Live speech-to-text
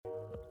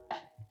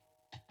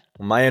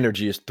My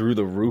energy is through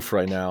the roof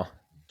right now,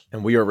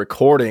 and we are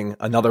recording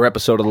another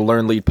episode of the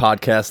Learn Lead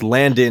podcast.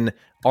 Landon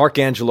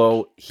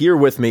Arcangelo here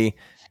with me.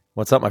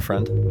 What's up, my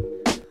friend?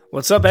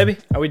 What's up, baby?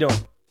 How we doing?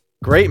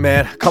 Great,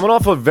 man. Coming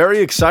off a very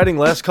exciting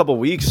last couple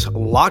weeks. A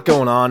lot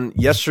going on.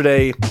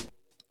 Yesterday,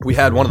 we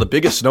had one of the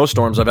biggest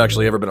snowstorms I've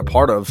actually ever been a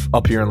part of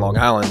up here in Long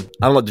Island.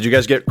 I don't know, did you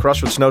guys get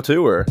crushed with snow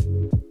too, or?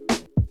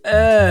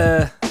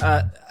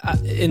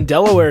 In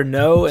Delaware,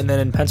 no, and then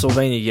in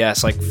Pennsylvania,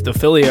 yes. Like the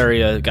Philly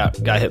area got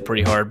hit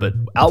pretty hard, but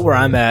out where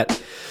I'm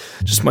at,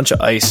 just a bunch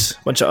of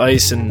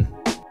ice, and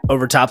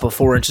over top of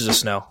 4 inches of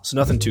snow. So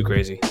nothing too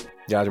crazy.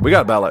 Yeah, we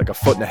got about like a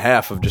foot and a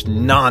half of just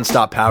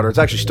nonstop powder. It's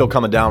actually still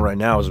coming down right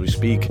now as we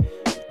speak.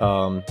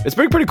 It's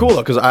pretty cool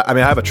though, because I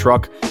have a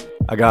truck.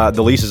 I got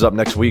the lease is up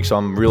next week, so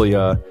I'm really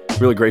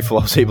grateful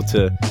I was able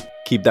to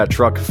keep that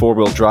truck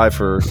 4-wheel drive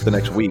for the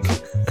next week.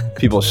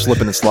 People are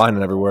slipping and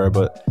sliding everywhere,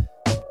 but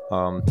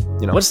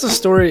What's the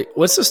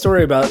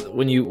story about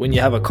when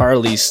you have a car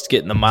lease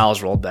getting the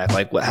miles rolled back?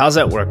 Like, how's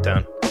that work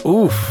down?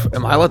 Oof,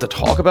 am I allowed to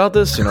talk about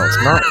this?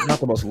 It's not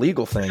the most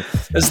legal thing.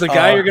 Is the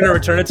guy you're going to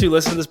return it to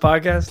listen to this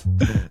podcast?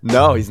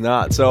 No, he's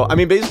not. So, I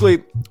mean,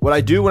 basically, what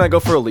I do when I go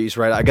for a lease,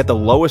 right, I get the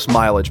lowest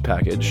mileage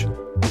package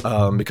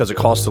because it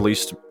costs the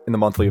least in the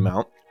monthly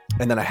amount.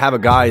 And then I have a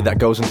guy that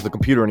goes into the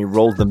computer and he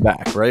rolls them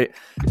back, right?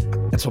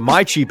 And so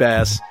my cheap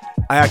ass,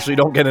 I actually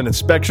don't get an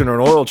inspection or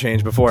an oil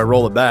change before I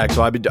roll it back.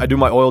 So I do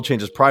my oil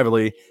changes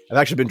privately. I've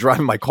actually been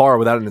driving my car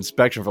without an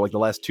inspection for like the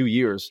last 2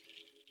 years.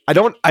 I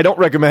don't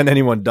recommend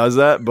anyone does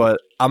that,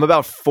 but I'm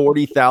about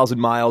 40,000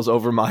 miles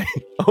over my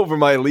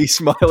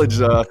lease mileage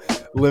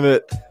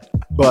limit.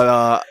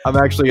 But I'm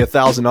actually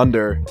 1,000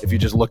 under if you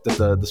just looked at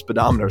the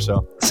speedometer.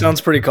 So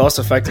sounds pretty cost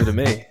effective to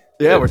me.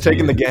 Yeah, we're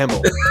taking the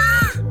gamble.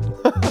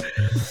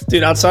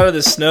 Dude, outside of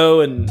the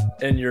snow and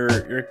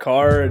your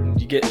car,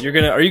 and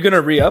are you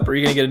gonna re-up, or are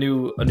you gonna get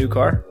a new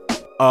car?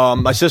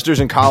 My sister's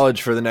in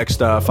college for the next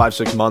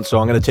 5-6 months, so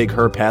I'm gonna take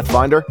her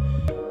Pathfinder,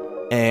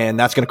 and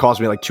that's gonna cost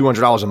me like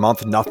 $200 a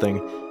month. Nothing.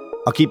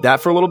 I'll keep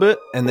that for a little bit,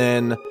 and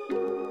then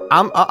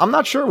I'm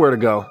not sure where to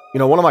go.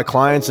 One of my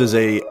clients is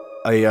a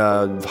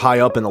high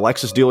up in the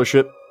Lexus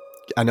dealership.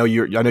 I know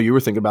you were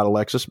thinking about a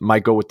Lexus.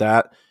 Might go with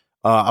that.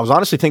 I was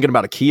honestly thinking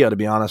about a Kia, to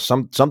be honest.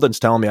 Something's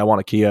telling me I want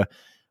a Kia.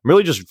 I'm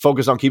really just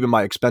focused on keeping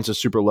my expenses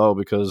super low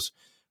because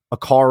a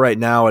car right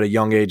now at a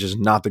young age is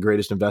not the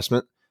greatest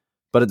investment.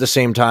 But at the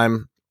same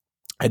time,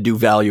 I do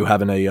value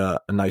having a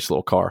nice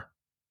little car.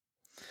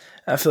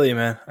 I feel you,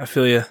 man. I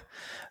feel you.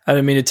 I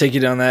didn't mean to take you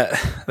down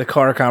the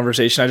car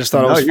conversation. I just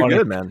thought it was funny.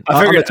 Good, man.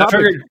 I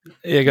figured.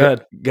 Yeah, go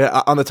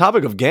ahead. On the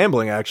topic of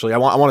gambling, actually, I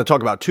want to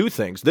talk about two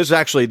things. This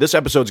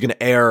episode's going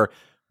to air.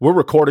 We're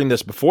recording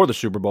this before the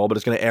Super Bowl, but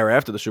it's going to air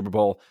after the Super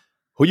Bowl.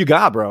 Who you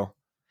got, bro?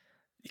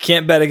 You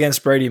can't bet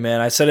against Brady, man.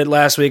 I said it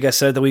last week. I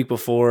said it the week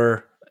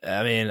before.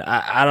 I mean,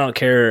 I don't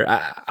care.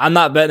 I'm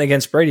not betting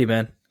against Brady,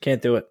 man.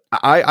 Can't do it.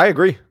 I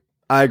agree.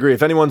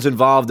 If anyone's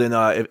involved in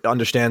it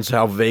understands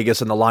how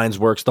Vegas and the lines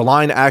works, the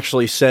line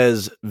actually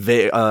says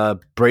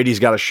Brady's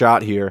got a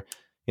shot here.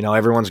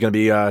 Everyone's going to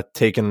be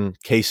taking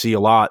KC a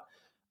lot.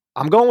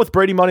 I'm going with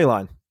Brady money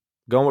line.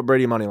 I'm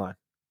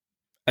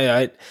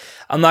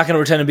not going to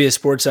pretend to be a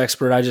sports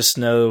expert. I just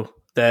know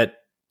that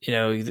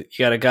you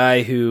got a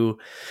guy who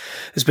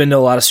has been to a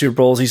lot of Super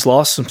Bowls. He's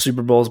lost some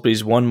Super Bowls, but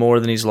he's won more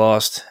than he's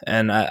lost.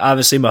 And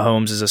obviously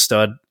Mahomes is a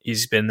stud.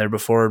 He's been there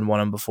before and won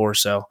them before.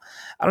 So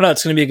I don't know.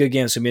 It's going to be a good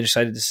game. So I'm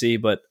excited to see.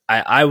 But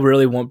I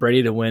really want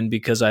Brady to win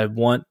because I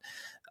want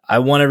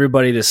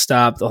everybody to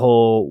stop the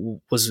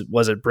whole was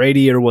it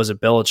Brady or was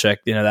it Belichick?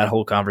 That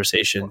whole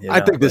conversation. I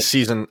think this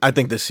season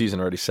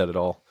already said it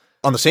all.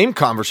 On the same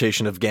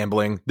conversation of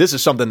gambling, this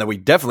is something that we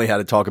definitely had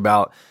to talk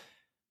about.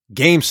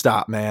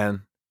 GameStop,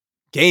 man.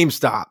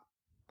 GameStop.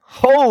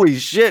 Holy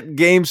shit,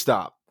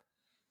 GameStop.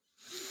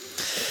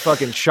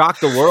 Fucking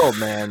shocked the world,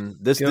 man.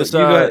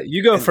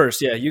 You go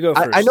first. Yeah, you go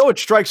first. I know it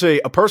strikes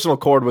a personal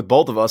chord with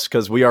both of us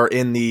because we are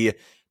in the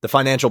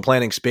financial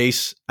planning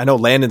space. I know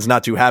Landon's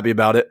not too happy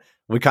about it.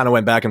 We kind of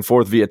went back and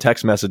forth via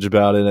text message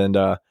about it, and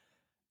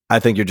I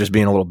think you're just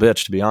being a little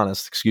bitch, to be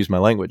honest. Excuse my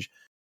language.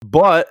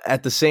 But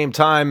at the same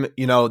time,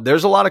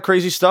 there's a lot of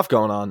crazy stuff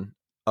going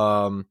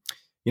on.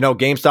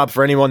 GameStop,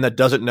 for anyone that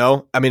doesn't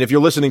know, I mean, if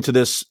you're listening to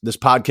this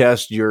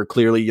podcast, you're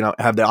clearly,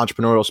 have the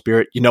entrepreneurial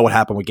spirit. You know what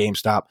happened with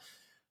GameStop.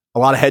 A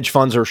lot of hedge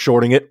funds are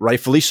shorting it,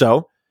 rightfully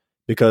so,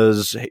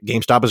 because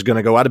GameStop is going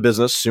to go out of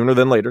business sooner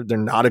than later. They're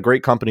not a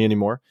great company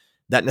anymore.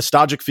 That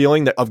nostalgic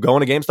feeling of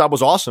going to GameStop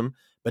was awesome.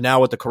 But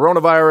now with the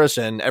coronavirus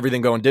and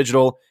everything going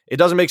digital, it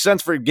doesn't make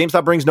sense for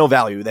GameStop. Brings no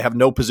value. They have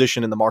no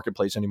position in the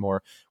marketplace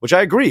anymore, which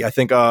I agree. I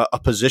think a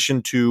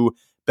position to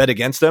bet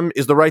against them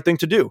is the right thing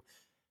to do.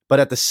 But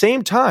at the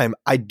same time,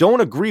 I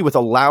don't agree with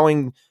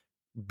allowing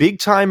big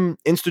time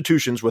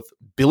institutions with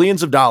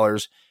billions of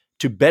dollars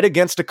to bet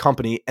against a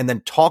company and then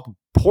talk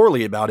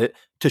poorly about it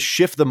to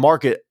shift the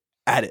market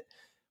at it,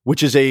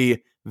 which is a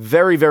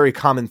very, very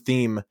common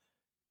theme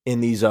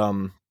in these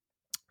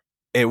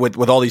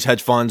with all these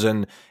hedge funds,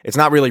 and it's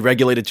not really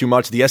regulated too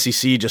much. The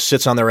SEC just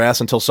sits on their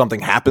ass until something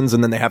happens,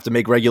 and then they have to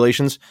make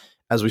regulations,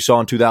 as we saw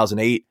in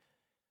 2008.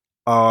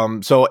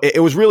 So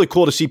it was really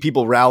cool to see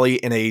people rally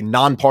in a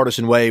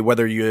nonpartisan way,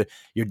 whether you're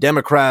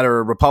Democrat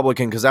or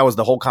Republican, because that was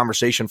the whole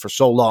conversation for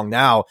so long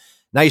now.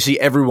 Now you see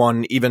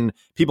everyone, even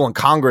people in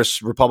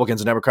Congress,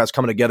 Republicans and Democrats,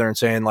 coming together and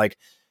saying, like,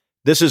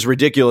 this is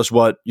ridiculous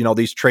what,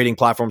 these trading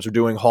platforms are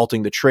doing,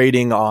 halting the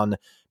trading on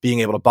being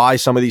able to buy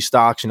some of these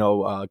stocks,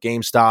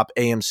 GameStop,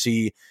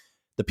 AMC.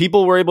 The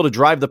people were able to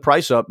drive the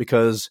price up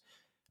because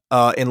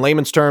in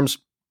layman's terms,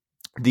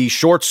 the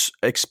shorts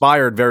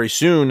expired very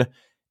soon.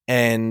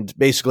 And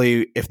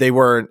basically, if they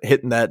weren't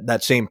hitting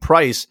that same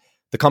price,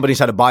 the companies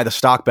had to buy the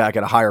stock back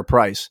at a higher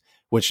price,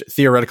 which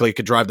theoretically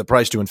could drive the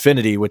price to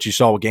infinity, which you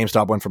saw with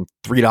GameStop went from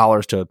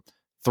 $3 to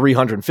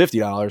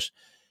 $350.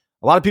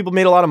 A lot of people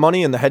made a lot of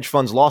money and the hedge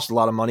funds lost a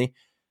lot of money.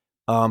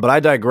 But I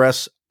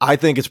digress. I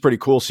think it's pretty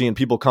cool seeing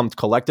people come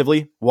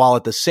collectively, while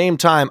at the same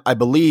time, I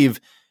believe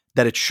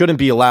that it shouldn't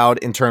be allowed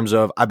in terms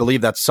of, I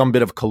believe that's some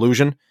bit of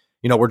collusion.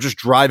 We're just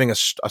driving a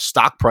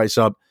stock price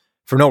up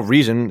for no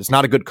reason. It's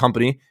not a good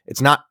company.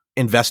 It's not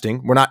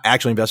investing. We're not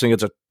actually investing.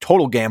 It's a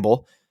total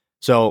gamble.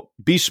 So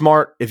be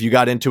smart if you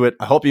got into it.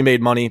 I hope you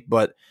made money,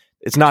 but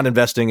it's not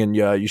investing, and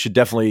you should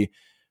definitely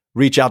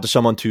reach out to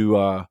someone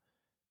to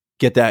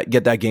get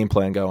that game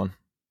plan going.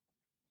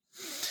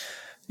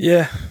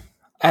 Yeah,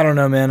 I don't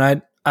know, man.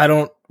 I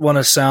don't want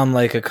to sound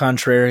like a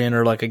contrarian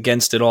or like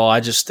against it all. I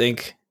just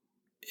think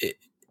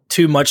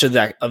too much of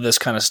this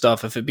kind of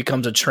stuff, if it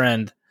becomes a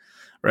trend,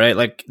 right?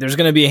 Like, there's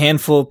going to be a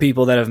handful of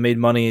people that have made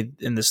money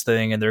in this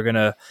thing, and they're going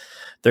to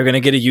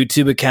get a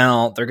YouTube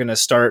account. They're going to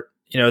start,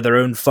 their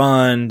own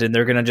fund, and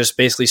they're going to just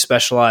basically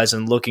specialize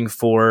in looking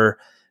for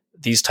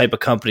these type of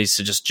companies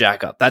to just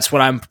jack up. That's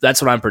what I'm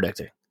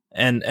predicting.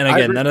 And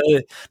again,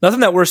 nothing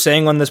that we're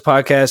saying on this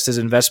podcast is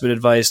investment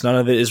advice. None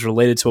of it is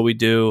related to what we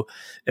do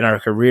in our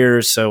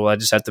careers. So I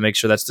just have to make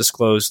sure that's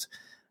disclosed.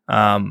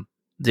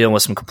 Dealing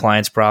with some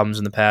compliance problems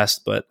in the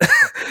past, but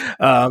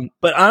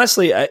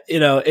honestly, I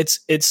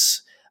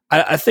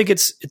think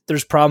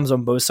there's problems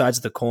on both sides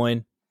of the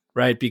coin,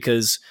 right?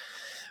 Because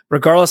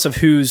regardless of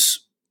who's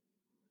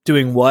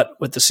doing what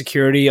with the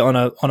security on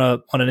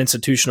an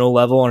institutional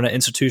level, on an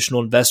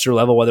institutional investor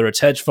level, whether it's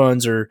hedge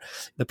funds or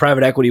the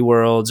private equity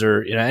worlds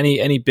or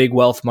any big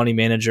wealth money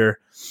manager,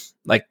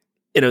 like,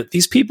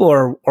 these people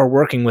are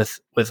working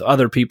with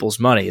other people's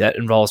money. That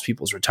involves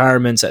people's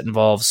retirements. That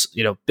involves,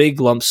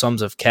 big lump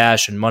sums of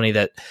cash and money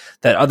that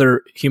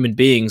other human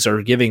beings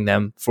are giving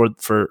them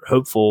for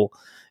hopeful,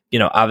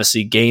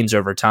 obviously gains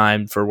over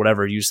time for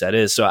whatever use that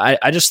is. So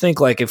I just think,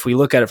 like, if we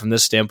look at it from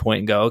this standpoint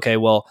and go, okay,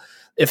 well,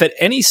 if at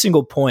any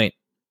single point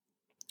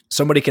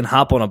somebody can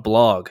hop on a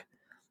blog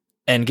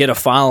and get a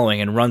following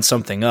and run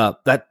something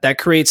up, that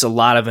creates a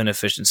lot of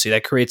inefficiency.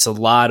 That creates a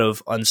lot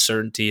of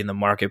uncertainty in the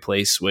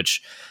marketplace,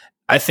 which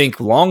I think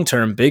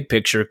long-term, big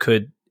picture,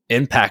 could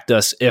impact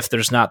us if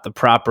there's not the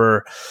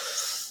proper,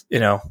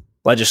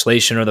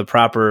 legislation or the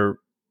proper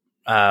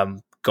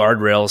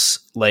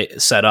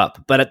guardrails set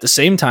up. But at the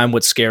same time,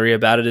 what's scary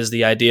about it is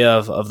the idea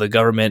of the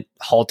government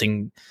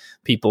halting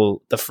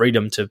people the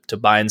freedom to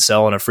buy and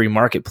sell in a free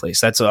marketplace.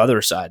 That's the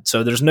other side.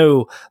 So there's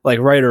no like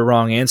right or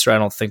wrong answer, I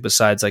don't think,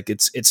 besides like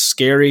it's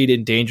scary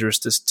and dangerous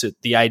to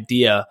the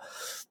idea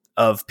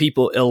of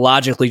people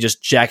illogically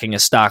just jacking a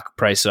stock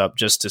price up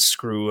just to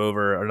screw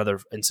over another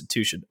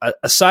institution.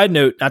 A side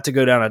note, not to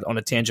go down on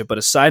a tangent, but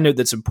a side note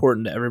that's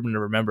important to everyone to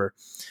remember: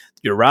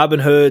 your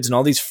Robinhoods and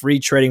all these free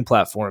trading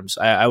platforms.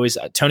 I always,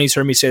 Tony's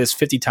heard me say this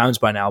 50 times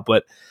by now,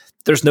 but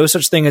there's no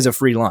such thing as a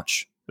free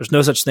lunch. There's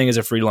no such thing as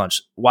a free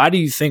lunch. Why do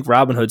you think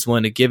Robinhood's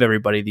willing to give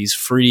everybody these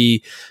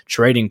free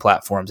trading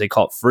platforms? They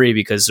call it free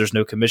because there's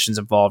no commissions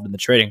involved in the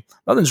trading.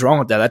 Nothing's wrong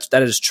with that.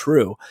 That is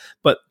true.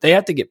 But they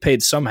have to get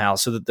paid somehow.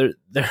 So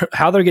that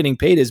how they're getting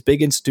paid is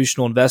big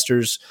institutional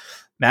investors,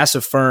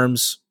 massive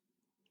firms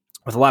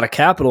with a lot of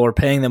capital are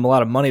paying them a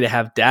lot of money to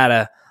have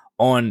data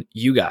on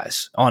you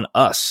guys, on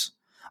us.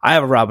 I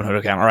have a Robinhood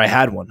account, or I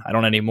had one. I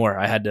don't anymore.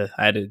 I had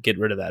to get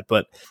rid of that.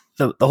 But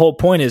the whole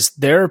point is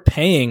they're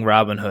paying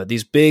Robinhood.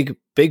 These big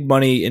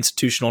money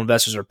institutional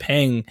investors are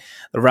paying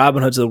the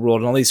Robinhoods of the world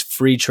and all these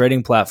free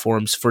trading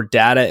platforms for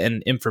data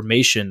and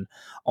information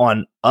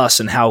on us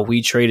and how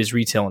we trade as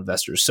retail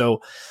investors.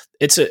 So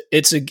it's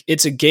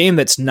a game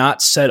that's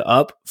not set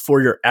up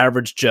for your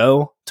average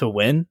Joe to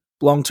win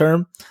long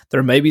term.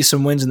 There may be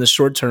some wins in the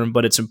short term,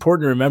 but it's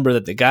important to remember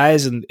that the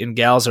guys and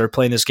gals that are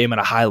playing this game at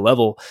a high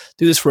level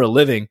do this for a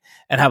living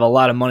and have a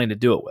lot of money to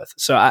do it with.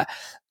 So I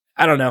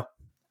don't know.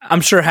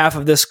 I'm sure half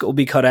of this will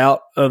be cut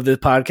out of the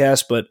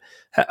podcast, but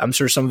I'm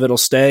sure some of it will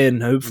stay,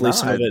 and hopefully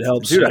some of it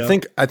helps. Dude,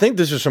 I think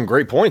this is some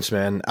great points,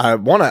 man. It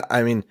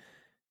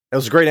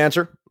was a great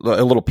answer,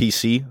 a little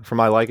PC for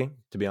my liking,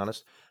 to be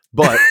honest.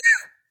 But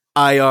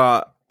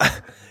I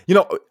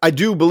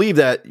do believe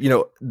that,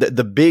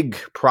 the big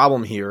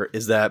problem here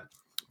is that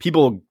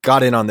people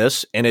got in on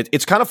this, and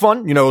it's kind of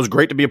fun. It was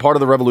great to be a part of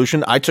the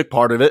revolution. I took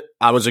part of it.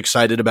 I was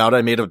excited about it.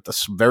 I made a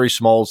very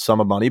small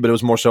sum of money, but it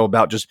was more so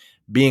about just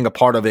being a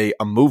part of a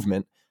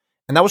movement.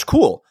 And that was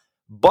cool.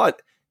 But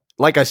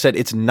like I said,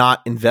 it's not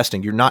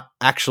investing. You're not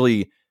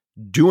actually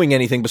doing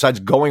anything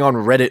besides going on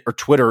Reddit or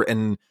Twitter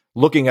and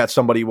looking at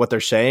somebody, what they're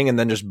saying, and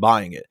then just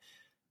buying it.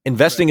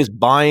 Investing is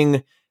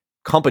buying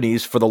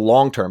companies for the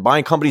long term,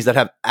 buying companies that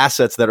have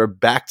assets that are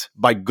backed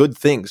by good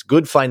things,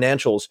 good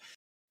financials.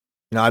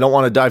 Now, I don't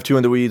want to dive too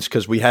into the weeds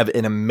because we have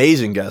an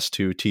amazing guest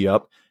to tee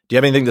up. Do you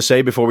have anything to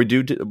say before we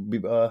do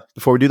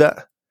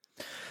that?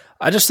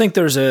 I just think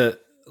there's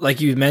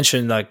like you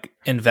mentioned, like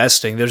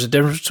investing. There's a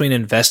difference between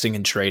investing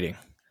and trading,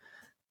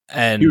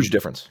 and huge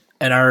difference.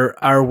 And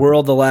our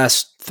world, the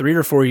last 3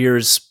 or 4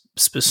 years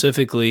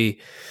specifically,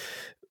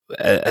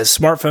 as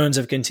smartphones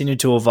have continued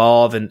to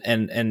evolve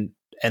and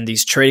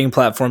these trading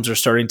platforms are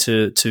starting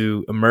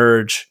to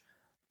emerge,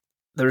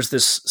 there's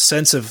this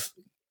sense of,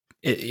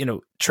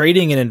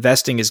 trading and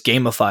investing is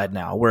gamified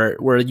now,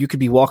 where you could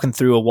be walking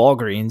through a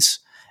Walgreens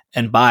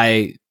and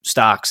buy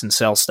stocks and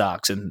sell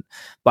stocks and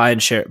buy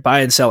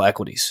and sell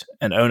equities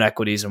and own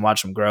equities and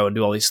watch them grow and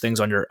do all these things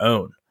on your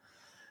own.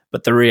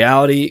 But the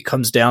reality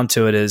comes down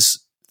to it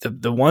is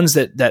the ones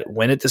that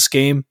win at this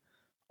game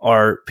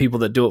are people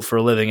that do it for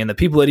a living, and the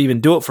people that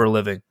even do it for a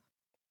living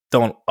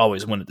don't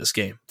always win at this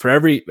game. For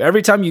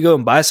every time you go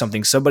and buy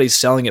something, somebody's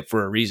selling it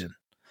for a reason.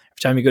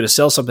 Every time you go to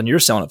sell something, you're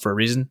selling it for a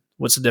reason.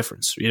 What's the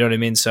difference? You know what I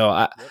mean?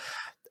 So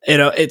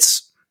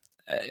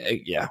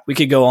we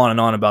could go on and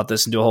on about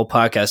this and do a whole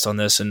podcast on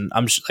this. And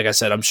like I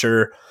said, I'm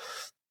sure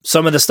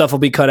some of the stuff will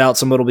be cut out,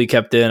 some of it will be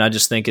kept in. I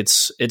just think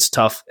it's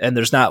tough, and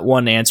there's not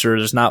one answer.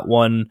 There's not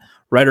one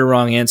right or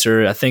wrong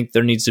answer. I think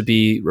there needs to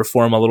be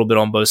reform a little bit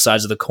on both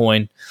sides of the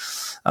coin.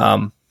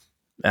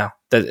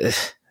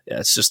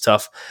 It's just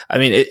tough. I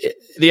mean,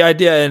 the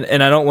idea,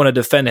 and I don't want to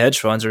defend hedge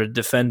funds or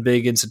defend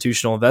big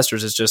institutional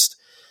investors. It's just,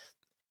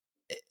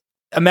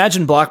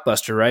 imagine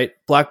Blockbuster, right?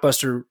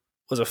 Blockbuster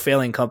was a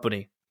failing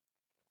company.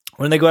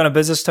 When they go out of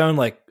business, Tone,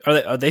 like,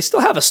 are they still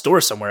have a store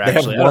somewhere?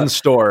 Actually, they have one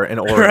store in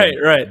Oregon,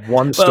 right.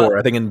 One store,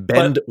 I think, in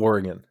Bend,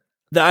 Oregon.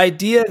 The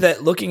idea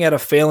that looking at a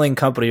failing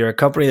company or a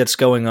company that's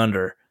going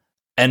under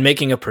and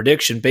making a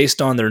prediction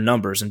based on their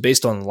numbers and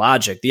based on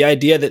logic, the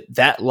idea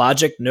that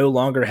logic no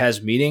longer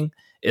has meaning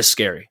is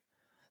scary.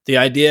 The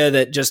idea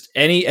that just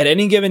at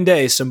any given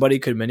day somebody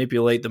could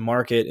manipulate the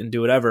market and do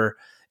whatever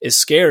is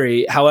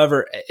scary.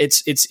 However,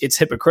 it's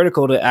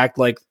hypocritical to act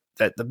like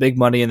that the big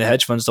money and the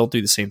hedge funds don't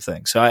do the same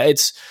thing. So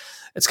it's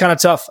kind of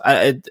tough.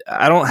 I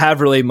don't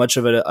have really much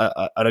of an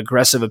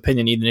aggressive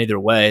opinion either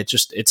way.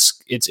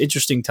 It's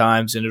interesting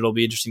times, and it'll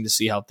be interesting to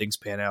see how things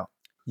pan out.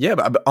 Yeah,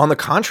 but on the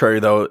contrary,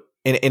 though,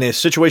 in a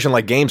situation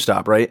like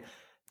GameStop, right?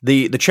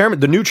 The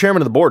new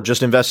chairman of the board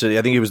just invested.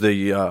 I think he was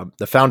the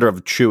founder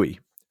of Chewy.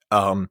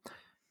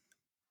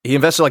 He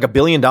invested like $1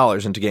 billion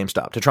into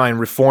GameStop to try and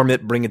reform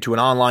it, bring it to an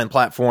online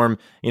platform.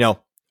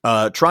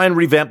 Try and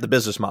revamp the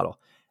business model.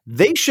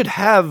 They should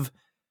have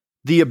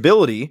the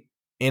ability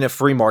in a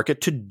free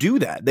market to do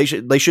that. They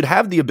should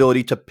have the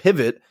ability to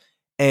pivot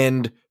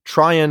and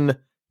try and,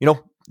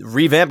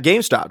 revamp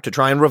GameStop, to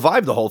try and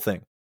revive the whole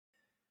thing.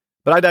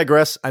 But I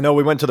digress. I know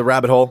we went to the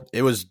rabbit hole.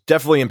 It was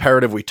definitely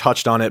imperative we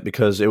touched on it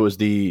because it was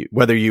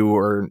whether you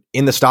were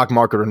in the stock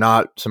market or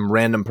not, some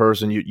random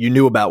person, you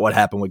knew about what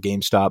happened with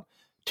GameStop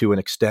to an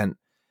extent.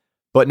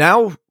 But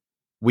now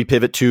we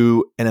pivot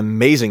to an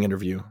amazing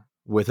interview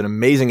with an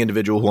amazing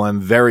individual who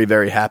I'm very,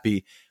 very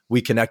happy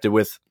we connected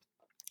with,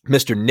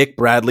 Mr. Nick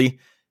Bradley,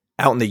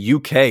 out in the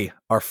UK,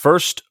 our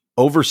first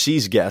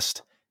overseas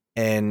guest.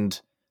 And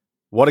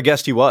what a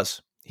guest he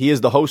was. He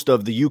is the host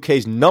of the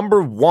UK's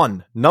number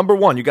one,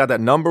 you got that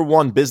number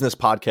one business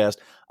podcast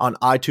on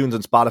iTunes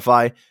and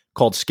Spotify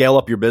called Scale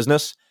Up Your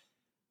Business.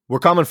 We're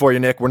coming for you,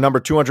 Nick. We're number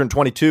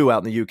 222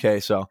 out in the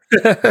UK, so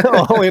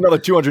only another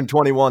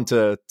 221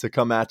 to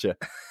come at you.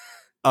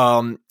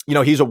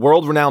 He's a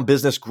world-renowned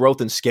business growth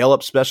and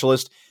scale-up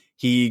specialist.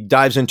 He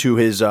dives into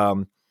his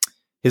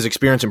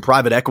experience in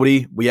private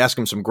equity. We ask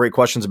him some great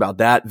questions about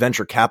that,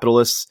 venture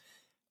capitalists.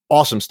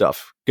 Awesome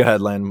stuff. Go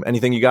ahead, Len.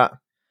 Anything you got?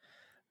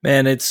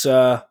 Man, it's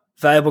a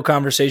valuable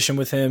conversation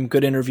with him.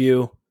 Good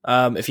interview.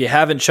 If you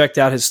haven't checked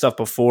out his stuff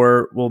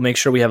before, we'll make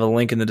sure we have a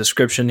link in the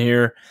description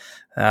here.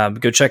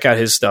 Go check out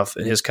his stuff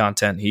and his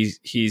content.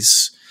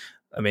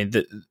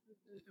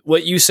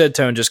 What you said,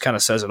 Tone, just kind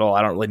of says it all.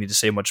 I don't really need to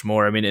say much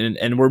more. I mean, and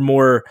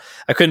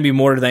I couldn't be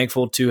more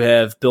thankful to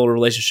have built a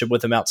relationship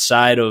with him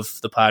outside of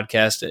the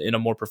podcast in a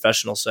more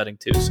professional setting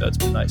too. So it's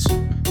been nice.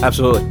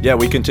 Absolutely. Yeah.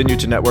 We continue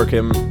to network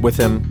with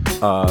him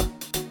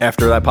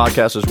after that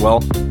podcast as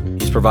well.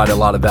 He's provided a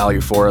lot of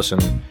value for us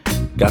and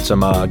got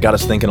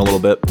us thinking a little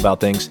bit about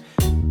things.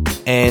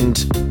 And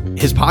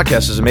his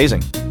podcast is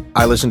amazing.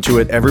 I listen to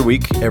it every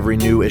week, every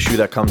new issue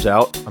that comes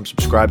out. I'm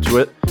subscribed to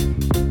it.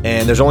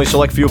 And there's only a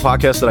select few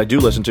podcasts that I do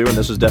listen to, and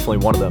this is definitely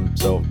one of them.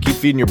 So keep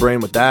feeding your brain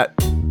with that.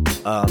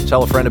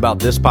 Tell a friend about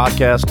this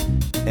podcast.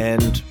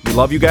 And we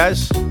love you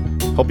guys.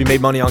 Hope you made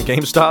money on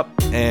GameStop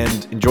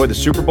and enjoy the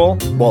Super Bowl.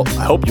 Well,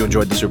 I hope you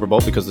enjoyed the Super Bowl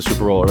because the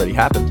Super Bowl already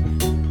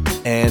happened.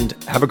 And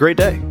have a great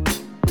day.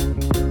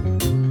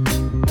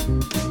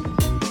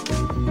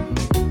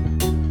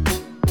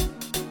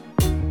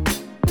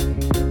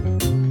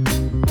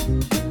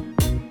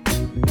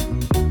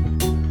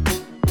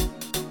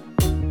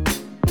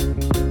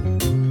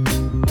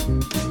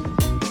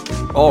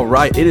 All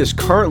right, it is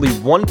currently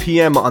 1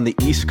 p.m. on the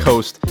East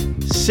Coast,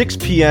 6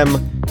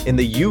 p.m. in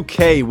the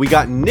UK. We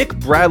got Nick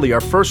Bradley,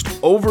 our first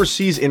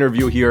overseas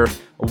interview here,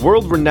 a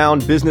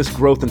world-renowned business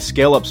growth and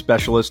scale-up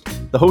specialist,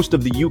 the host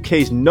of the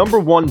UK's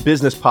 #1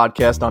 business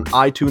podcast on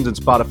iTunes and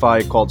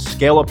Spotify called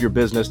Scale Up Your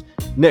Business.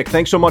 Nick,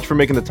 thanks so much for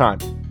making the time.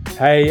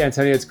 Hey,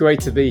 Antonio, it's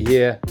great to be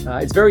here.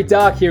 It's very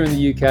dark here in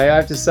the UK. I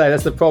have to say,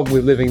 that's the problem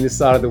with living this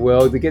side of the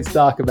world. It gets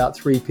dark about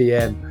 3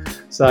 p.m.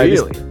 So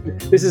really?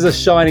 This is a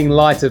shining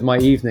light of my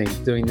evening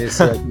doing this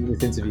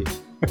this interview.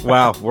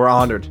 Wow, we're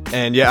honored.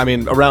 And yeah, I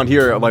mean, around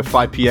here at like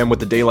 5 p.m.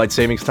 with the daylight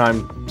savings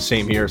time,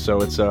 same here.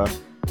 So it's,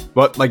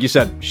 but like you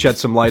said, shed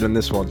some light on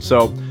this one.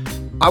 So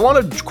I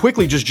want to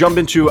quickly just jump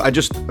into,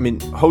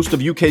 host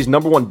of UK's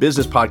 #1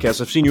 business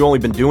podcast. I've seen you only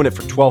been doing it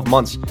for 12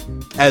 months.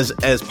 As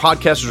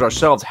podcasters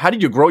ourselves, how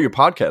did you grow your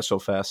podcast so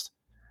fast?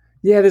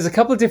 Yeah, there's a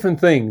couple of different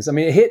things. I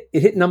mean, it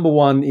hit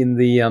 #1 in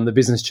the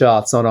business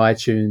charts on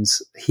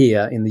iTunes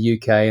here in the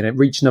UK, and it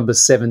reached number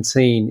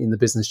 17 in the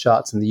business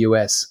charts in the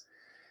US.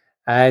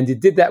 And it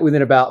did that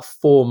within about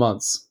 4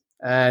 months.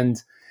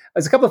 And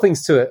there's a couple of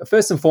things to it.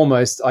 First and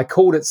foremost, I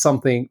called it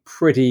something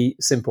pretty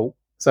simple.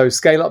 So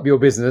scale up your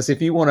business.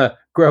 If you want to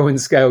grow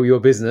and scale your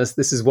business,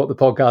 this is what the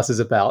podcast is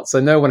about. So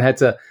no one had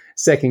to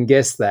second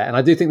guess that. And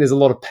I do think there's a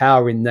lot of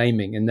power in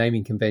naming and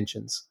naming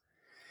conventions.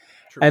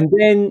 True. And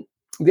then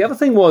the other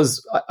thing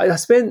was I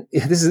spent,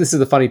 this is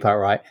the funny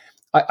part, right?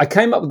 I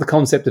came up with the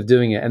concept of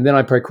doing it, and then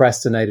I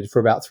procrastinated for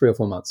about 3 or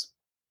 4 months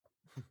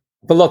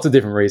for lots of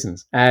different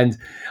reasons. And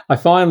I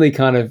finally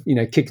kind of,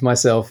 kicked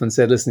myself and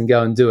said, listen,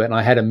 go and do it. And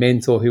I had a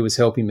mentor who was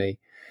helping me.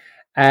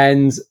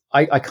 And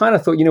I kind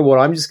of thought, you know what,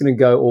 I'm just going to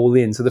go all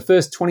in. So the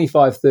first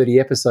 25, 30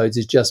 episodes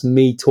is just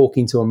me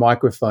talking to a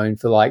microphone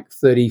for like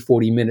 30,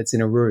 40 minutes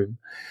in a room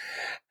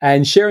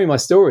and sharing my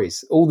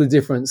stories, all the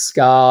different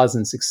scars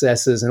and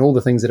successes and all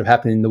the things that have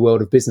happened in the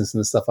world of business and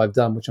the stuff I've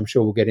done, which I'm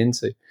sure we'll get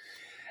into.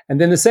 And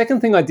then the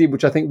second thing I did,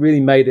 which I think really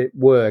made it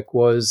work,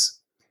 was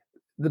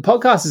the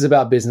podcast is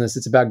about business.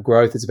 It's about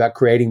growth. It's about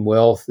creating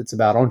wealth. It's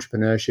about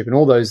entrepreneurship and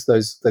all those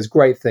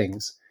great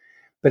things.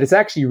 But it's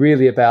actually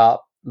really about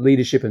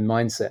leadership and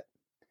mindset.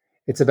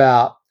 It's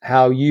about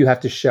how you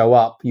have to show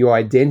up, your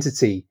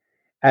identity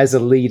as a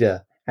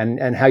leader,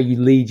 and how you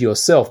lead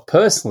yourself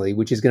personally,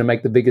 which is going to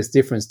make the biggest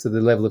difference to the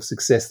level of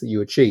success that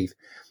you achieve.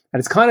 And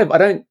it's kind of, I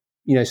don't,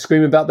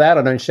 scream about that.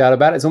 I don't shout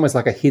about it. It's almost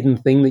like a hidden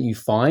thing that you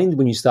find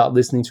when you start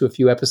listening to a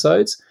few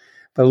episodes.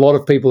 But a lot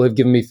of people have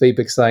given me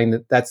feedback saying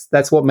that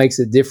that's what makes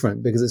it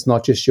different, because it's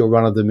not just your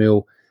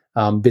run-of-the-mill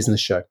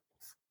business show.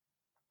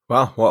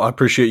 Wow. Well, I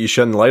appreciate you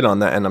shedding light on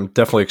that, and I'm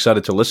definitely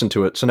excited to listen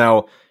to it. So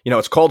now,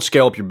 it's called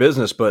Scale Up Your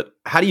Business, but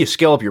how do you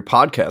scale up your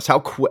podcast?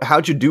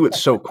 How'd you do it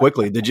so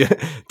quickly?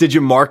 Did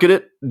you market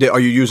it? Are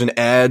you using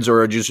ads,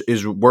 or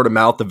is word of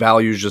mouth, the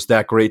value is just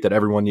that great that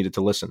everyone needed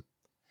to listen?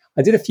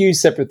 I did a few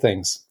separate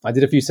things.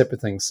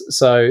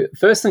 So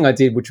first thing I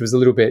did, which was a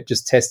little bit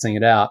just testing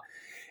it out,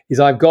 is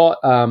I've got,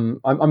 I'm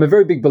a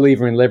very big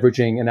believer in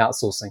leveraging and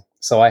outsourcing.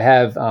 So I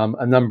have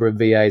a number of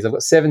VAs. I've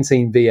got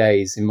 17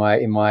 VAs in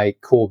my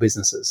core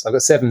businesses. I've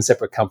got 7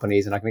 separate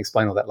companies, and I can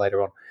explain all that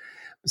later on.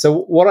 So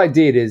what I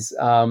did is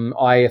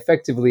I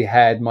effectively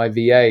had my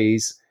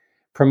VAs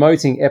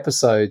promoting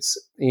episodes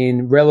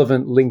in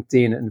relevant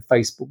LinkedIn and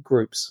Facebook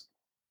groups.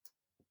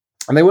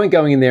 And they weren't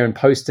going in there and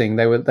posting.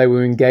 They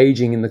were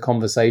engaging in the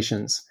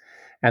conversations,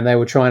 and they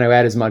were trying to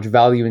add as much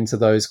value into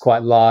those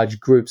quite large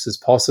groups as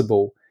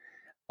possible,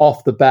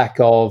 off the back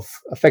of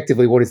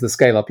effectively what is the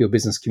Scale Up Your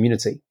Business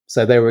community.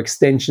 So they were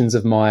extensions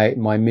of my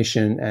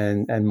mission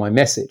and my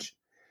message.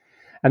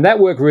 And that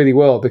worked really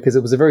well because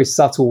it was a very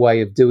subtle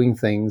way of doing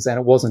things, and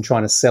it wasn't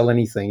trying to sell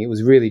anything. It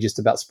was really just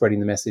about spreading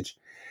the message.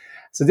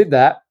 So I did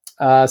that.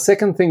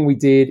 Second thing we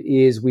did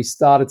is we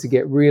started to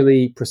get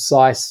really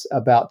precise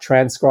about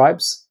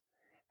transcribes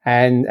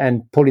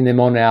and putting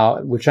them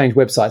on we've changed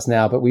websites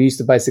now, but we used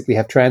to basically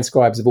have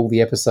transcribes of all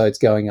the episodes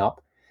going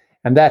up.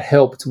 And that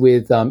helped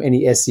with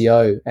any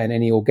SEO and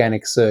any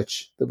organic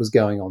search that was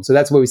going on. So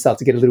that's where we start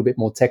to get a little bit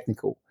more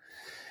technical.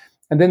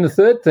 And then the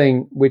third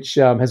thing, which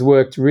has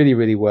worked really,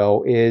 really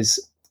well, is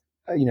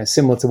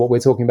similar to what we're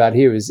talking about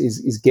here,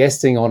 is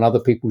guesting on other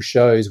people's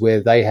shows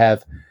where they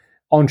have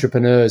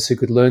entrepreneurs who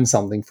could learn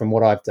something from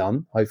what I've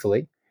done,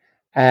 hopefully.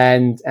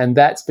 And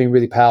that's been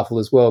really powerful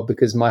as well,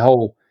 because my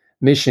whole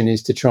mission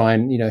is to try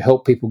and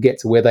help people get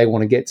to where they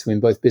want to get to in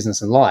both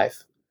business and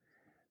life.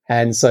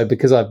 And so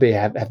because I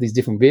have these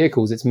different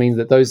vehicles, it means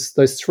that those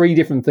 3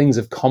 different things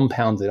have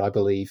compounded, I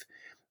believe.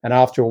 And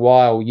after a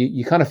while,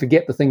 you kind of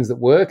forget the things that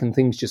work, and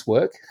things just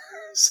work.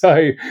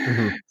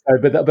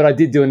 But I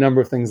did do a number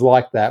of things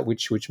like that,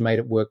 which made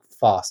it work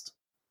fast.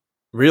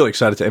 Really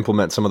excited to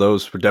implement some of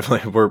those.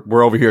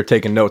 We're over here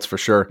taking notes for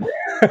sure.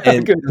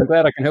 And good. I'm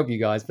glad I can help you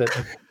guys. But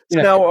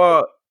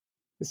now,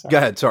 go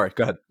ahead. Sorry,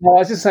 go ahead. No, I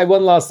was just say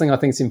one last thing I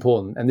think is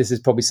important, and this is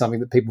probably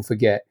something that people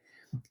forget.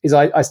 Is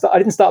I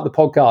didn't start the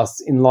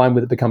podcast in line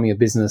with it becoming a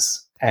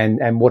business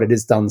and what it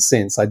has done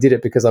since. I did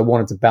it because I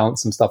wanted to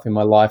balance some stuff in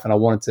my life, and I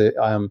wanted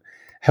to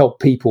help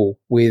people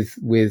with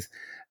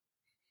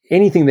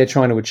anything they're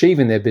trying to achieve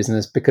in their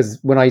business, because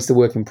when I used to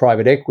work in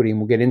private equity, and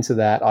we'll get into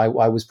that, I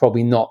was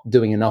probably not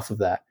doing enough of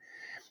that.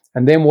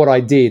 And then what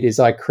I did is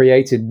I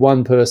created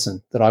one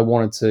person that I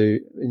wanted to,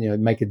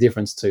 make a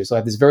difference to. So I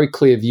have this very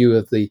clear view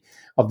of the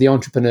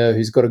entrepreneur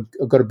who's got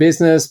a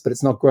business, but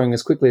it's not growing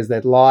as quickly as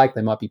they'd like.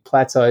 They might be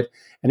plateaued.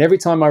 And every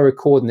time I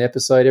record an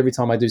episode, every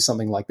time I do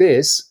something like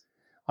this,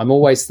 I'm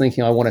always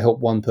thinking I want to help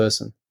one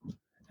person.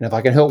 And if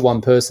I can help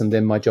one person,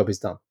 then my job is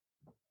done.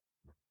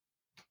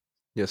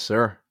 Yes,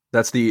 sir.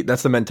 That's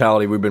the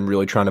mentality we've been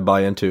really trying to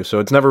buy into. So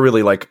it's never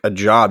really like a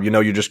job.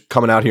 You're just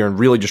coming out here and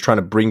really just trying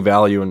to bring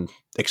value and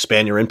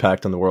expand your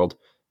impact in the world.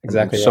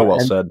 Exactly. So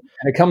well said.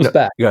 And it comes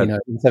back, in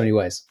so many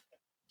ways.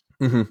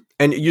 Mm-hmm.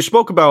 And you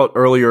spoke about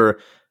earlier,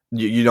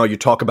 you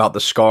talk about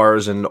the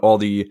scars and all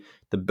the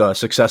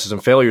successes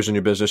and failures in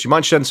your business. You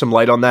mind shedding some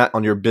light on that,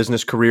 on your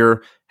business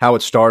career, how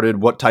it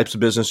started, what types of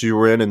business you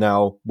were in, and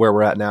now where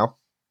we're at now?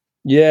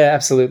 Yeah,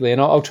 absolutely. And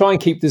I'll try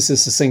and keep this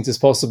as succinct as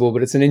possible,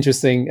 but it's an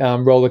interesting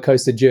roller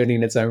coaster journey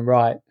in its own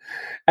right,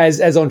 as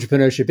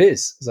entrepreneurship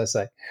is, as I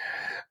say.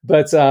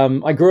 But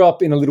I grew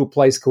up in a little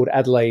place called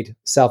Adelaide,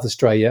 South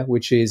Australia,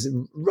 which is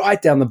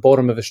right down the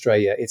bottom of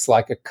Australia. It's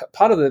like a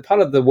part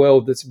of the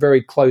world that's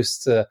very close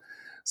to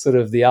sort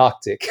of the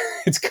Arctic.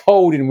 It's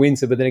cold in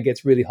winter, but then it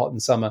gets really hot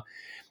in summer.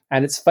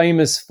 And it's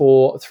famous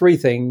for three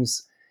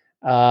things.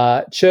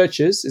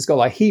 Churches. It's got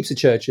like heaps of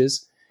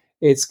churches.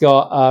 It's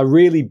got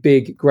really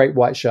big great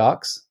white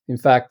sharks. In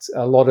fact,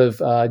 a lot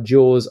of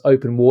Jaws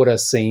open water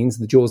scenes,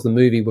 the Jaws the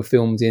movie, were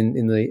filmed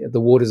in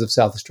the waters of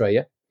South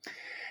Australia.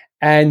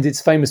 And it's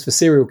famous for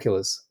serial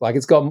killers. Like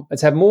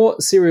it's had more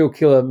serial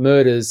killer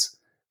murders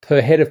per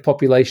head of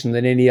population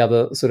than any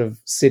other sort of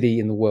city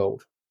in the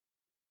world.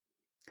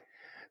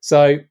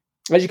 So,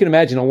 as you can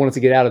imagine, I wanted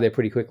to get out of there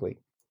pretty quickly.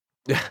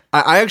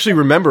 I actually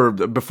remember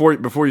before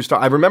you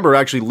start, I remember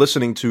actually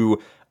listening to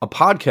a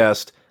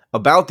podcast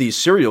about these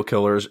serial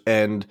killers,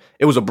 and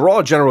it was a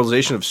broad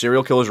generalization of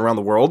serial killers around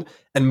the world,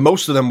 and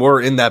most of them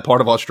were in that part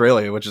of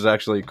Australia, which is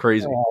actually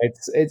crazy.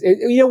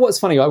 What's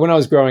funny? Like when I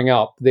was growing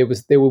up, there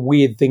were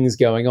weird things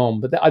going on,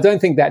 but I don't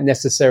think that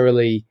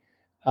necessarily,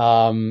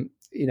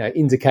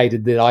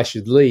 indicated that I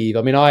should leave.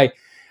 I mean, I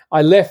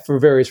left for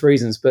various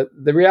reasons, but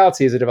the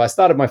reality is that if I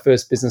started my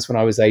first business when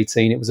I was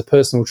 18, it was a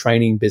personal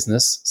training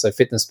business, so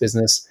fitness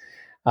business.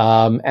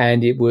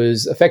 And it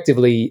was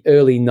effectively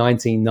early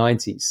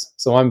 1990s.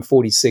 So I'm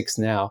 46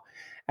 now,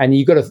 and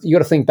you got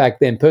to think back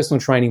then. Personal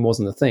training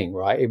wasn't a thing,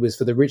 right? It was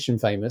for the rich and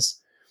famous.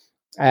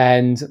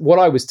 And what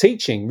I was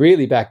teaching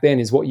really back then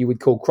is what you would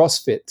call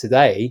CrossFit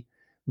today,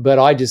 but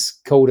I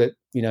just called it,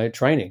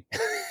 training.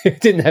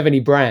 It didn't have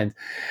any brand.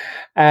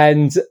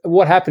 And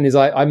what happened is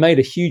I made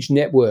a huge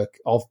network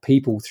of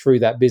people through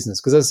that business,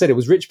 because as I said, it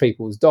was rich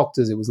people, it was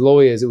doctors, it was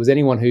lawyers, it was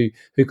anyone who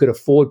could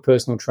afford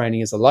personal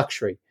training as a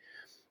luxury.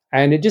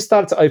 And it just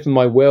started to open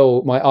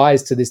my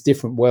eyes to this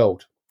different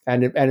world.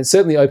 And it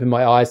certainly opened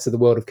my eyes to the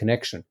world of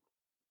connection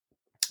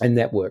and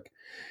network.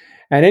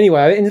 And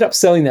anyway, I ended up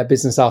selling that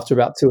business after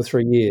about 2 or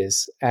 3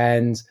 years.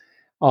 And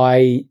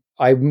I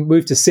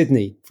moved to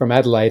Sydney from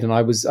Adelaide, and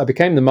I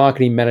became the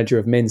marketing manager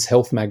of Men's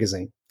Health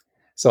magazine.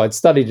 So I'd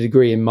studied a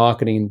degree in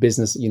marketing and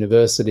business at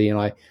university, and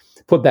I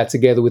put that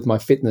together with my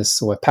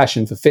fitness, or my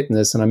passion for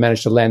fitness, and I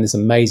managed to land this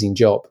amazing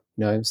job.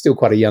 I'm still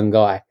quite a young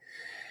guy.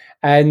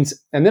 And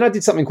then I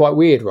did something quite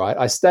weird, right?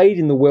 I stayed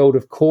in the world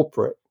of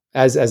corporate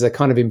as a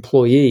kind of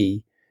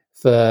employee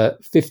for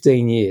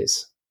 15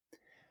 years.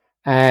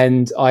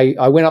 And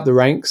I went up the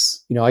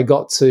ranks. I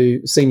got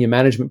to senior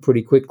management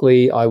pretty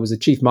quickly. I was a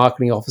chief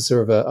marketing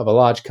officer of a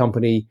large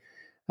company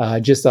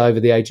just over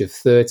the age of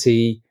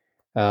 30.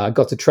 I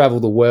got to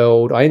travel the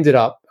world. I ended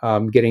up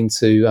getting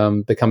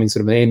to becoming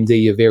sort of an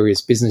MD of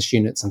various business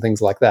units and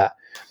things like that.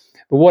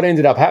 But what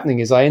ended up happening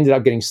is I ended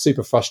up getting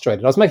super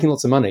frustrated. I was making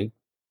lots of money,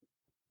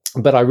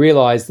 but I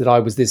realized that I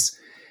was this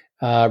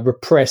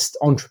repressed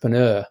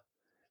entrepreneur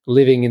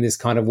living in this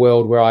kind of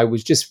world where I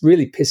was just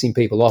really pissing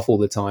people off all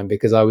the time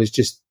because I was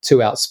just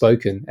too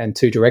outspoken and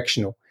too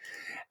directional.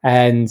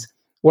 And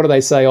what do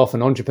they say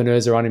often?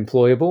 Entrepreneurs are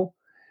unemployable.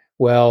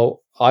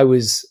 Well, I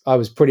was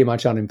pretty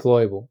much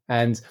unemployable.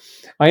 And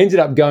I ended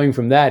up going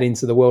from that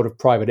into the world of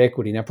private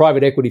equity. Now,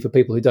 private equity, for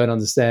people who don't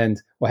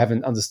understand or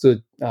haven't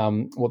understood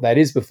what that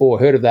is before,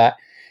 heard of that,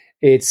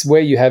 it's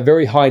where you have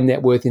very high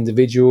net worth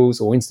individuals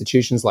or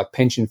institutions like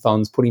pension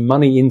funds putting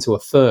money into a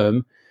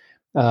firm,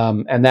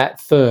 and that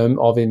firm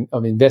of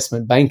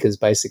investment bankers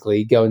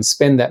basically go and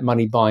spend that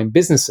money buying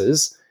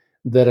businesses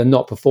that are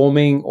not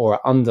performing or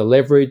are under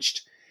leveraged.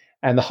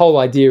 And the whole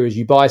idea is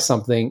you buy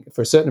something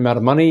for a certain amount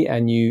of money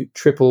and you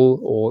triple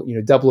or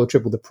double or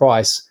triple the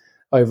price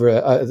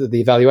over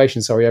the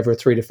valuation, over a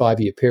 3 to 5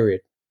 year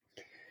period.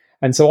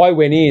 And so I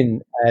went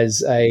in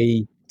as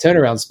a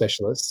turnaround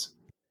specialist.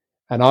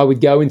 And I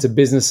would go into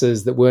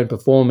businesses that weren't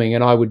performing,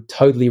 and I would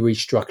totally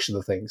restructure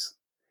the things.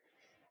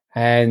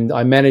 And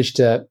I managed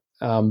to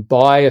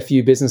buy a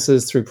few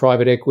businesses through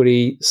private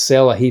equity,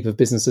 sell a heap of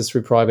businesses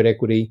through private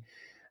equity.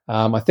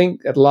 I think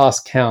at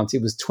last count,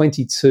 it was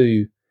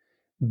 22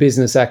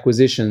 business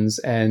acquisitions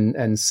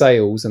and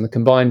sales, and the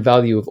combined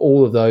value of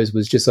all of those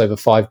was just over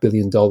 $5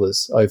 billion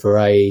over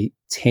a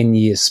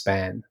 10-year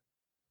span.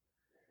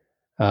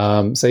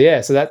 So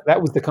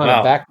that was the kind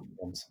of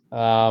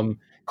background.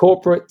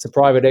 Corporate to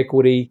private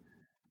equity,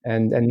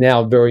 and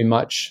now very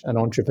much an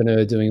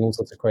entrepreneur doing all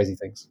sorts of crazy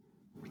things.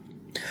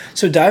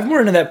 So dive more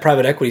into that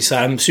private equity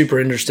side. I'm super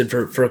interested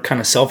for kind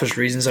of selfish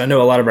reasons. I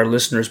know a lot of our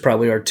listeners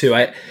probably are too.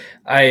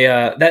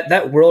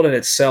 That world in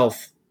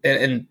itself,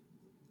 and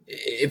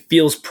it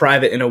feels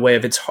private in a way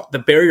of the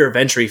barrier of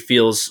entry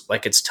feels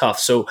like it's tough.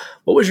 So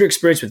what was your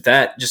experience with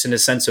that, just in a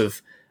sense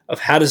of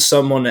how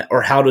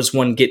does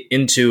one get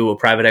into a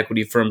private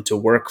equity firm to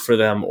work for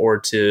them or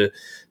to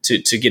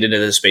get into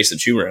the space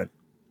that you were in?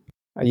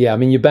 Yeah, I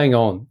mean, you bang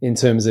on in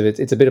terms of it.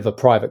 It's a bit of a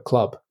private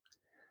club.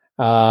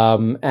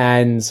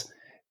 And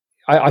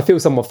I feel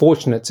somewhat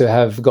fortunate to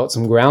have got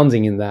some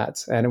grounding in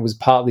that. And it was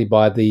partly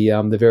by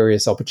the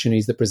various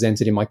opportunities that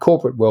presented in my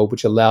corporate world,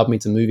 which allowed me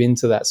to move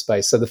into that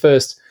space. So the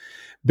first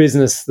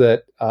business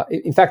that,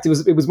 in fact, it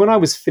was when I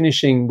was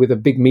finishing with a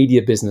big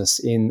media business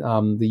in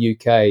the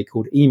UK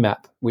called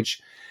EMAP,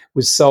 which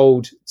was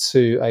sold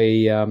to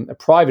a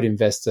private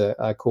investor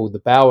called the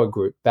Bauer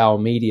Group, Bauer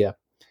Media.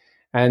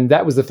 And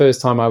that was the first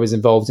time I was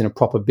involved in a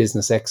proper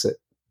business exit.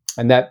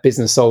 And that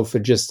business sold for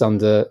just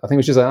under, I think it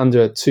was just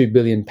under £2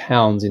 billion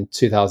in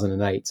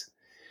 2008.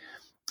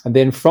 And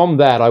then from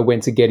that, I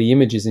went to Getty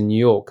Images in New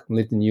York and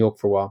lived in New York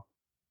for a while.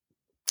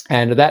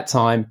 And at that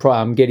time,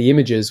 Getty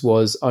Images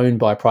was owned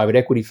by a private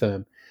equity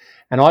firm.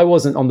 And I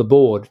wasn't on the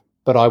board,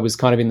 but I was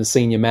kind of in the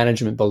senior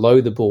management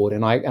below the board.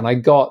 And I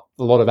got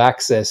a lot of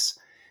access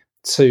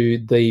to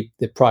the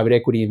private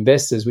equity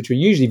investors, which were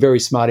usually very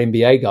smart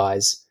MBA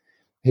guys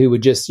who were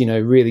just,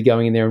 really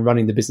going in there and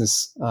running the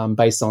business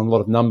based on a lot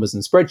of numbers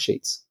and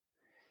spreadsheets.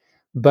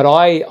 But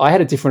I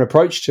had a different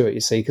approach to it, you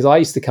see, because I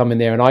used to come in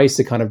there and I used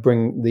to kind of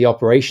bring the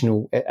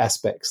operational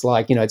aspects.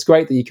 Like, it's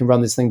great that you can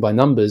run this thing by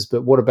numbers,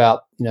 but what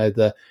about,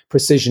 the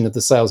precision of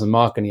the sales and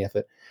marketing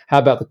effort? How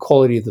about the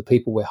quality of the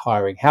people we're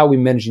hiring? How are we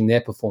managing their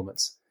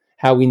performance?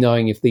 How are we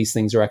knowing if these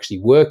things are actually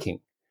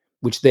working,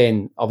 which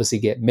then obviously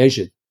get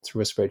measured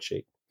through a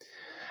spreadsheet?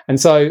 And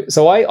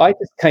so I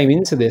just came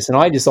into this and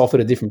I just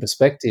offered a different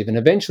perspective. And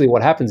eventually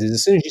what happens is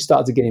as soon as you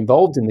start to get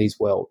involved in these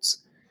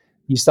worlds,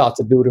 you start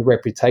to build a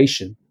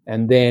reputation.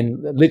 And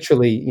then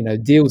literally,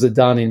 deals are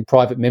done in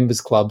private members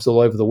clubs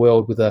all over the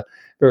world with a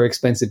very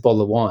expensive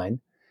bottle of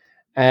wine.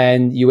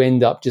 And you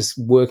end up just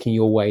working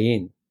your way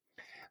in.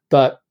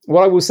 But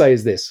what I will say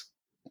is this.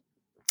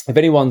 If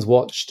anyone's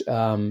watched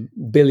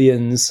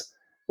Billions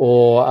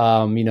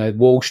or,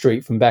 Wall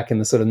Street from back in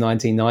the sort of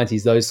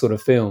 1990s, those sort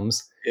of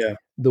films, yeah.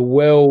 The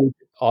world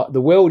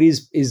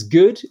is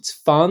good. It's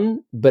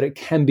fun, but it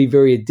can be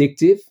very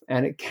addictive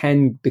and it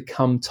can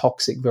become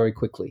toxic very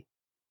quickly.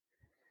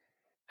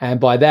 And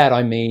by that,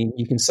 I mean,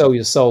 you can sell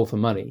your soul for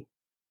money.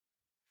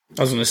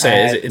 I was going to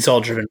say, it's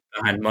all driven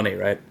behind money,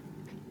 right?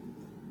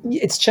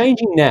 It's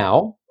changing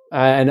now.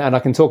 And I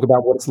can talk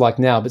about what it's like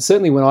now. But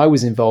certainly when I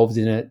was involved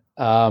in it,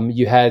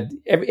 you had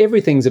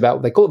everything's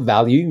about, they call it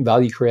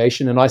value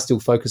creation. And I still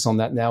focus on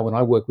that now when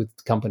I work with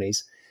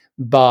companies.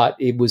 But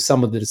it was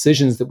some of the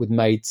decisions that were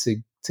made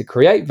to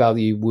create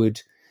value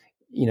would,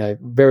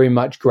 very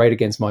much grate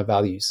against my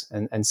values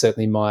and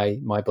certainly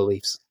my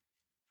beliefs.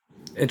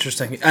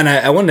 Interesting. And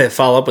I wanted to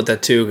follow up with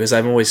that too, because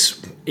I'm always,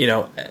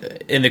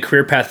 in the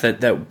career path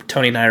that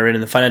Tony and I are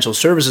in the financial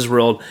services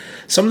world,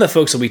 some of the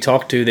folks that we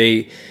talk to,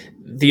 the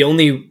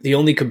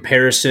only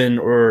comparison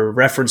or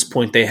reference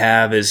point they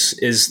have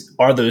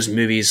are those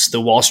movies, the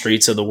Wall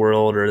Streets of the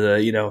world, or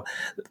the,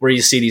 where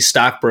you see these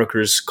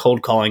stockbrokers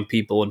cold calling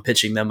people and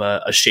pitching them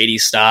a shady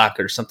stock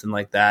or something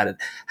like that. And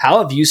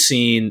how have you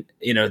seen,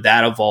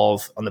 that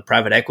evolve on the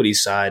private equity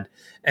side?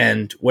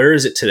 And where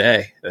is it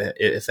today,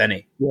 if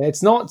any? Yeah,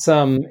 it's not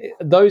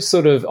those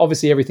sort of,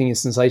 obviously everything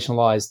is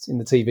sensationalized in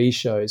the TV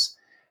shows.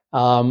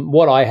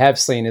 What I have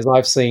seen is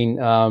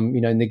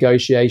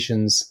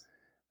negotiations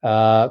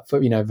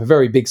for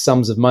very big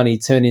sums of money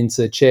turn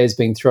into chairs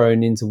being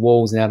thrown into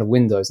walls and out of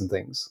windows and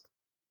things.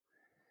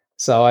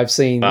 So I've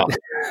seen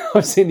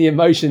I've seen the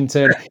emotion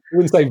turn. I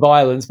wouldn't say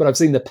violence, but I've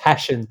seen the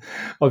passion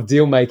of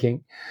deal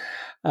making.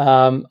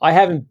 I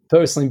haven't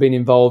personally been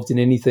involved in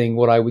anything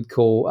what I would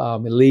call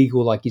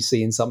illegal, like you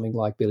see in something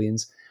like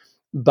Billions,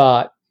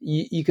 but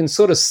you can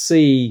sort of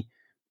see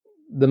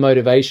the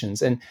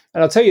motivations. And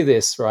I'll tell you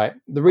this, right?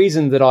 The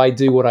reason that I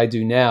do what I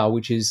do now,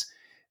 which is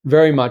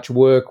very much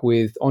work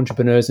with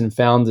entrepreneurs and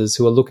founders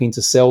who are looking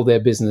to sell their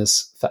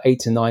business for 8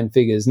 to 9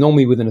 figures,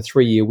 normally within a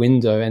 3-year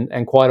window.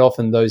 And quite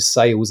often those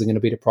sales are going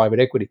to be to private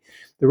equity.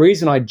 The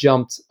reason I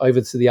jumped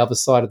over to the other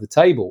side of the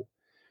table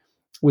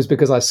was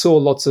because I saw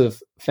lots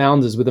of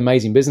founders with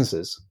amazing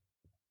businesses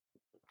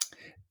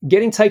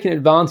getting taken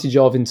advantage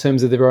of in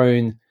terms of their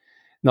own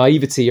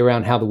naivety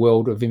around how the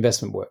world of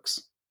investment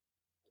works.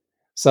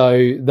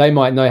 So they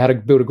might know how to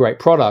build a great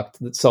product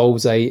that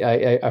solves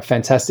a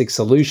fantastic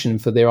solution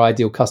for their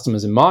ideal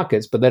customers and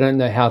markets, but they don't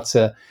know how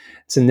to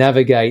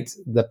navigate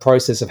the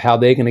process of how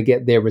they're going to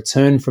get their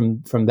return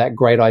from that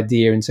great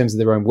idea in terms of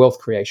their own wealth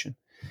creation.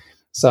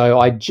 So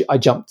I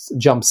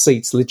jumped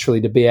seats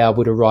literally to be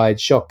able to ride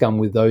shotgun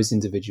with those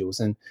individuals.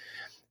 And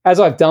as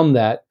I've done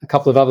that, a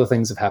couple of other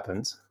things have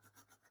happened,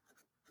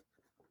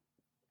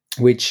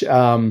 which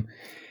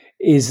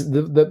is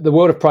the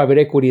world of private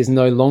equity is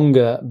no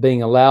longer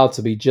being allowed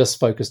to be just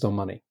focused on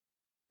money.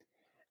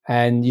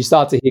 And you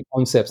start to hear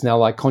concepts now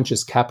like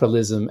conscious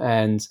capitalism,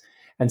 and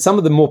some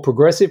of the more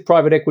progressive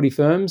private equity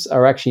firms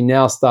are actually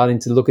now starting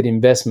to look at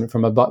investment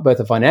from both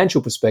a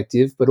financial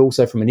perspective, but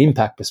also from an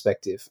impact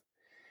perspective.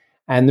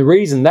 And the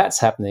reason that's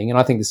happening, and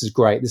I think this is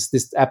great,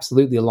 this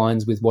absolutely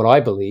aligns with what I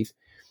believe,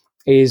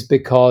 is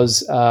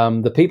because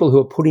the people who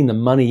are putting the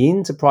money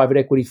into private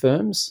equity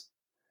firms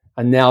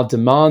are now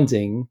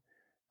demanding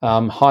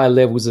higher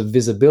levels of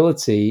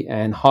visibility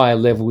and higher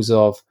levels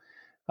of,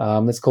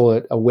 let's call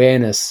it,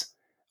 awareness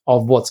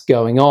of what's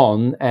going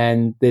on.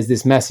 And there's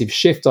this massive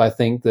shift, I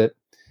think, that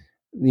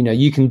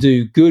you can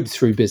do good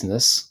through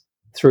business,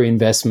 through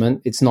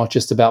investment. It's not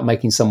just about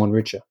making someone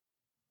richer.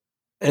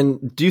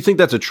 And do you think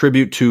that's a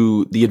tribute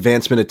to the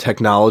advancement of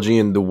technology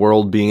and the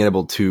world being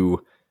able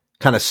to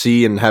kind of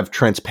see and have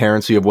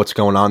transparency of what's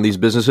going on in these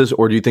businesses?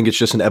 Or do you think it's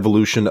just an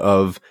evolution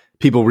of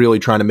people really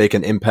trying to make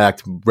an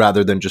impact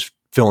rather than just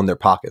filling their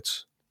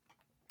pockets?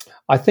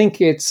 I think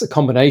it's a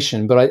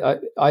combination,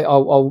 but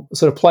I'll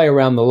sort of play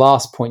around the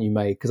last point you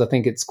made because I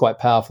think it's quite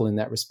powerful in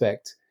that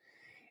respect,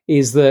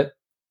 is that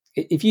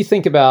if you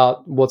think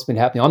about what's been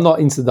happening, I'm not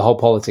into the whole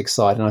politics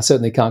side, and I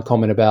certainly can't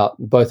comment about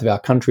both of our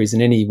countries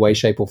in any way,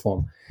 shape, or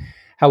form.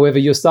 However,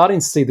 you're starting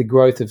to see the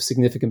growth of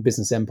significant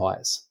business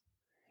empires.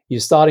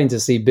 You're starting to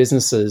see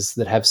businesses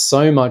that have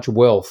so much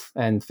wealth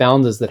and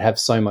founders that have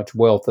so much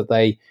wealth that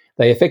they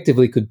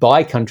effectively could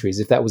buy countries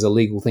if that was a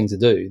legal thing to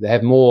do. They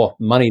have more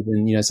money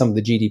than some of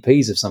the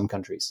GDPs of some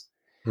countries.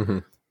 Mm-hmm.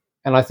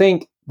 And I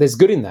think there's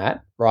good in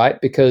that,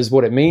 right? Because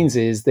what it means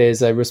is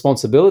there's a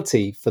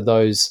responsibility for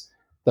those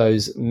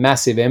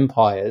massive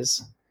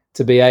empires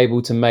to be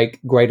able to make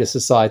greater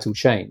societal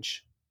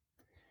change.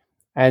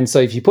 And so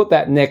if you put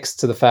that next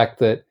to the fact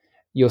that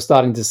you're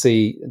starting to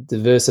see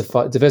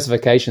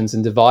diversifications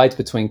and divides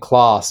between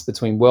class,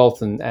 between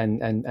wealth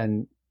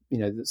and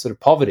sort of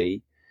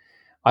poverty,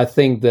 I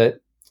think that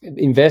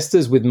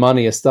investors with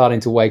money are starting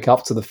to wake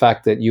up to the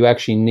fact that you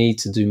actually need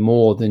to do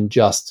more than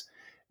just,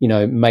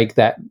 make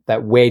that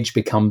wedge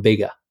become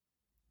bigger.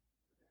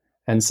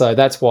 And so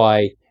that's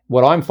why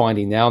what I'm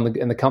finding now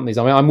in the companies,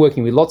 I'm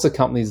working with lots of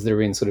companies that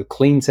are in sort of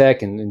clean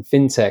tech and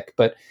fintech,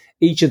 but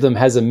each of them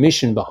has a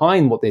mission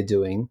behind what they're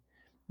doing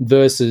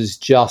versus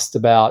just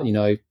about,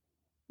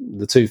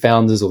 the two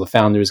founders or the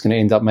founder is going to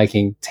end up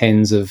making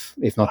tens of,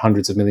 if not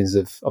hundreds of millions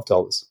of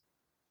dollars.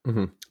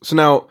 Mm-hmm. So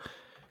now,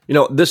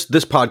 this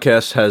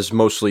podcast has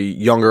mostly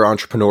younger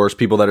entrepreneurs,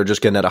 people that are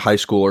just getting out of high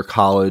school or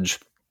college,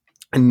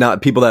 and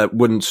not people that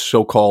wouldn't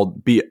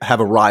so-called have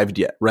arrived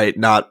yet, right?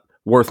 Not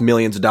worth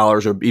millions of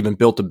dollars or even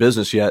built a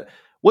business yet.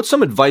 What's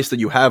some advice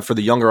that you have for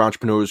the younger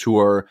entrepreneurs who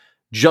are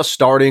just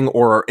starting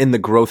or are in the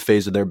growth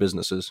phase of their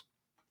businesses?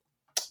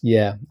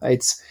 Yeah,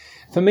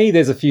 for me,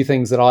 there's a few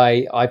things that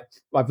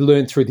I've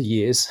learned through the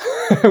years,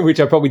 which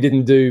I probably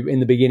didn't do in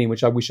the beginning,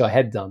 which I wish I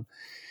had done.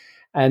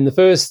 And the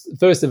first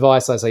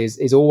advice I say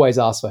is always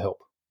ask for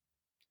help.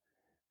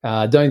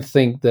 Don't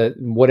think that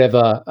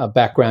whatever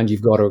background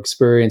you've got or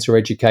experience or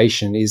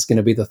education is going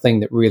to be the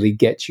thing that really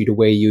gets you to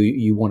where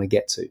you want to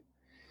get to.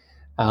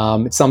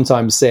 It's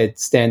sometimes said,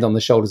 stand on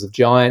the shoulders of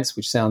giants,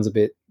 which sounds a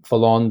bit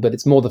full on, but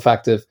it's more the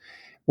fact of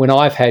when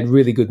I've had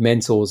really good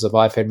mentors, if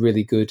I've had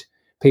really good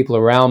people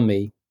around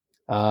me,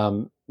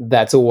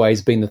 that's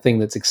always been the thing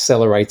that's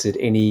accelerated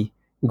any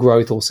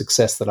growth or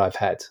success that I've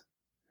had.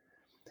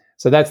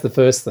 So that's the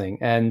first thing.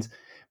 And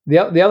the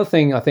other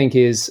thing I think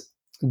is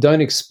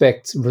don't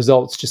expect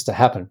results just to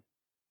happen.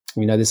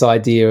 This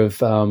idea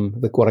of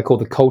what I call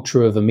the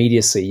culture of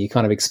immediacy. You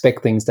kind of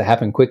expect things to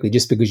happen quickly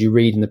just because you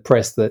read in the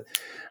press that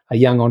a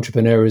young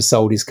entrepreneur has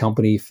sold his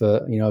company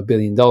for, $1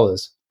 billion.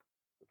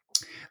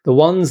 The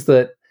ones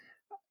that,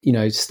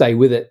 stay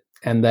with it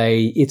and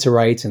they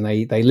iterate and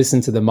they listen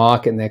to the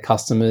market and their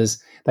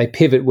customers, they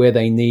pivot where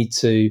they need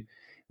to,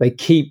 they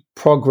keep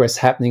progress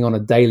happening on a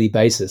daily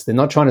basis. They're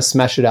not trying to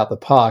smash it out the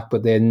park,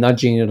 but they're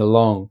nudging it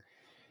along.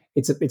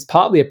 It's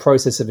partly a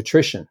process of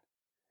attrition,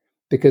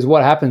 because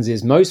what happens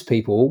is most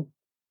people,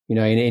 in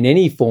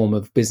any form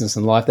of business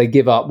and life, they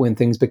give up when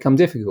things become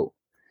difficult.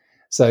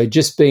 So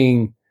just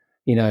being,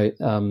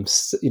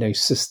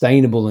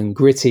 sustainable and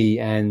gritty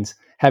and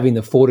having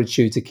the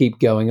fortitude to keep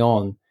going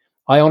on,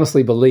 I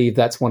honestly believe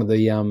that's one of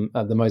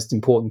the most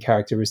important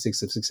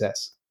characteristics of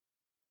success.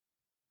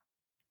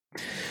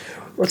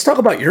 Let's talk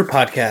about your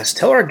podcast.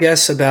 Tell our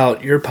guests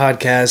about your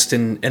podcast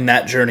and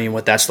that journey and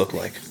what that's looked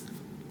like.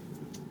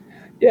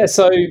 Yeah,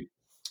 so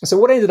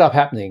what ended up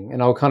happening,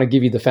 and I'll kind of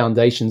give you the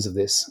foundations of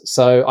this.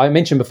 So I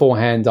mentioned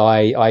beforehand,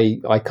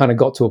 I kind of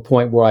got to a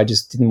point where I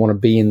just didn't want to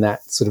be in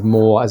that sort of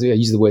more, as I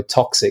use the word,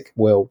 toxic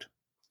world.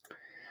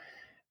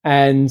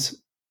 And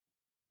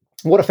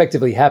what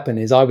effectively happened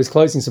is I was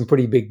closing some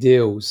pretty big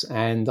deals,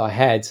 and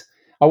I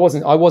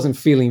wasn't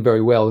feeling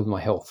very well with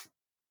my health.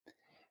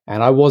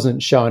 and I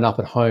wasn't showing up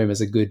at home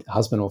as a good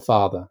husband or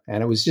father.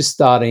 And it was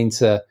just I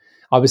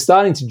was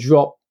starting to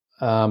drop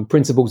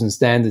principles and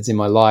standards in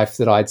my life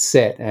that I'd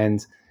set,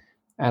 and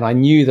I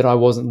knew that I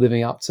wasn't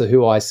living up to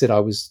who I said I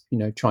was,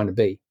 trying to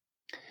be.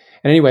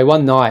 And anyway,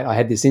 one night I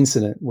had this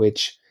incident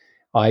which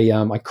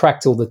I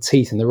cracked all the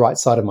teeth in the right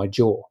side of my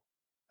jaw.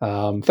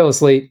 Fell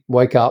asleep,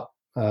 woke up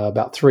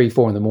about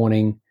 3-4 in the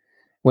morning,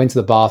 went to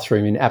the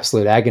bathroom in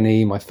absolute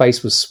agony. My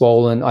face was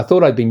swollen. I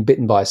thought I'd been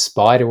bitten by a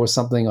spider or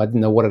something. I didn't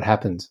know what had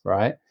happened,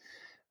 right?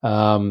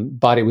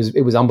 But it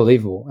was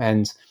unbelievable.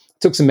 And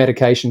took some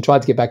medication,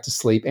 tried to get back to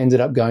sleep,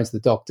 ended up going to the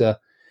doctor,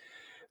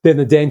 then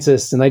the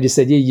dentist, and they just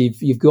said, yeah,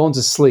 you've gone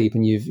to sleep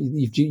and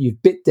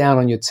you've bit down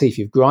on your teeth.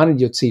 You've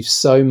grinded your teeth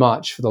so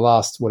much for the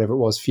last, whatever it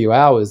was, few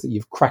hours that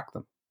you've cracked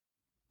them.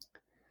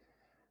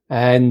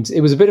 And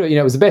it was a bit of,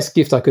 it was the best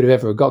gift I could have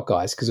ever got,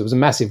 guys, because it was a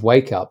massive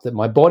wake up that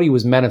my body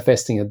was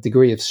manifesting a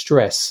degree of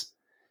stress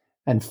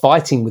and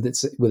fighting with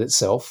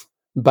itself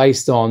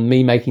based on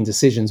me making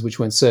decisions which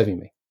weren't serving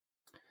me.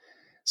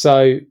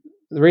 So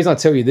the reason I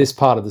tell you this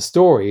part of the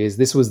story is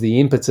this was the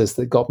impetus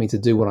that got me to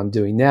do what I'm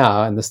doing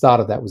now. And the start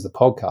of that was the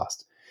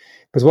podcast.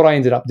 Because what I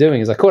ended up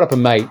doing is I caught up a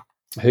mate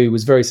who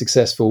was very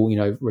successful,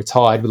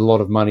 retired with a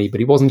lot of money,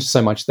 but he wasn't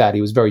so much that.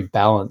 He was very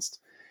balanced.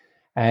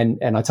 And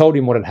I told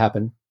him what had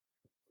happened.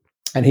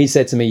 And he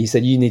said to me,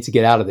 you need to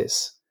get out of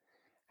this.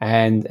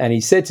 And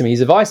he said to me,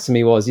 his advice to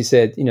me was, he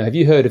said, have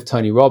you heard of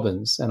Tony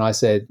Robbins? And I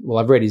said, well,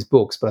 I've read his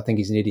books, but I think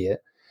he's an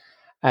idiot.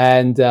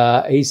 And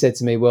he said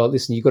to me, well,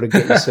 listen, you've got to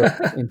get yourself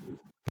in.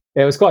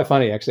 Yeah, it was quite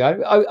funny,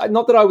 actually. I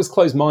not that I was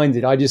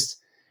closed-minded. I just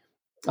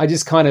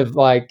kind of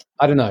like,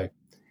 I don't know.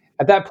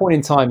 At that point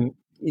in time,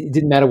 it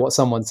didn't matter what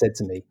someone said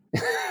to me.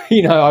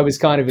 I was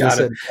kind of in a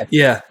certain.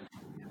 Yeah.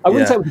 I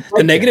wouldn't say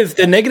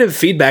the negative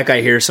feedback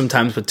I hear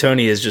sometimes with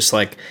Tony is just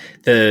like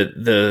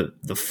the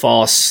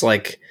false,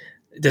 like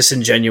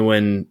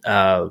disingenuine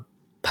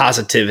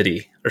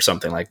positivity or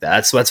something like that.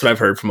 That's what I've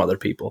heard from other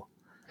people.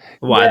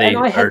 Why they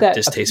are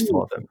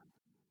distasteful of him.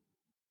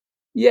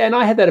 Yeah, and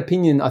I had that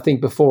opinion, I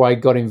think, before I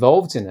got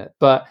involved in it.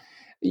 But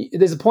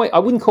there's a point, I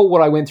wouldn't call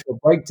what I went through a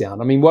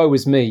breakdown. I mean, woe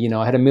was me.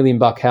 I had $1 million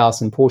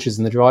house and Porsches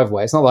in the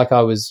driveway. It's not like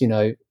I was,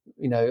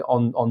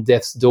 on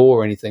death's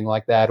door or anything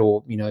like that,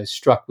 or,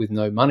 struck with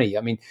no money.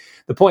 I mean,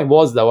 the point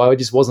was, though, I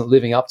just wasn't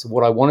living up to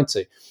what I wanted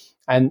to.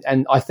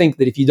 And I think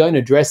that if you don't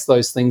address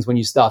those things when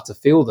you start to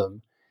feel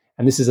them,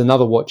 and this is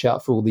another watch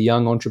out for all the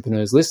young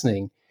entrepreneurs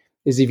listening,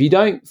 is if you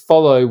don't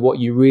follow what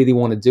you really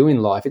want to do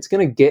in life, it's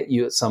going to get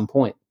you at some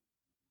point.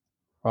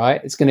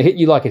 Right? It's going to hit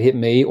you like it hit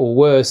me, or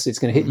worse, it's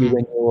going to hit you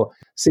when you're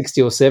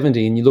 60 or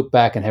 70 and you look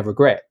back and have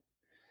regret.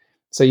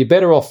 So you're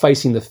better off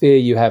facing the fear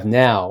you have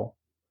now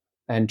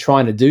and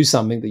trying to do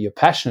something that you're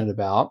passionate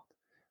about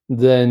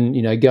than,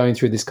 going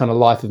through this kind of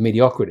life of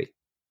mediocrity.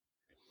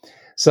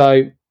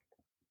 So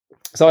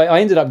I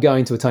ended up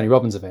going to a Tony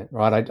Robbins event,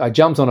 right? I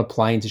jumped on a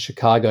plane to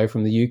Chicago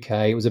from the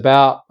UK. It was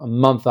about a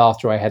month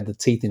after I had the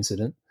teeth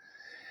incident.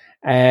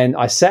 And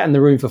I sat in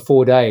the room for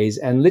 4 days,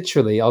 and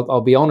literally,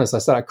 I'll be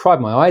honest, I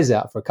cried my eyes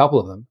out for a couple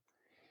of them,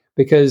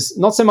 because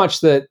not so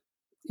much that,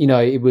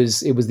 it was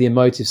the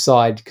emotive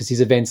side, because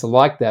his events are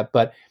like that,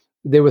 but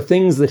there were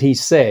things that he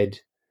said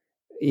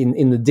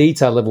in the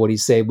detail of what he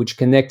said, which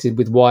connected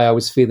with why I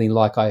was feeling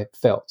like I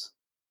felt.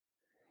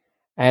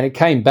 And it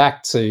came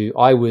back to,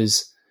 I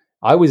was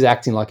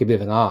acting like a bit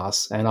of an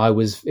ass, and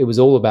it was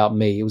all about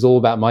me. It was all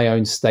about my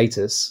own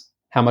status,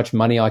 how much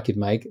money I could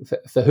make.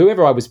 For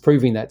whoever I was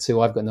proving that to,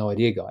 I've got no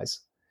idea, guys.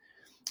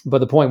 But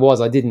the point was,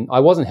 I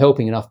wasn't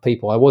helping enough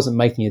people. I wasn't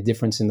making a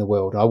difference in the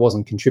world. I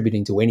wasn't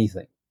contributing to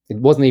anything. It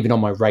wasn't even on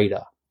my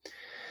radar.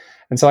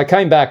 And so I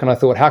came back and I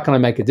thought, how can I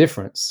make a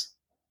difference?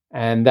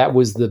 And that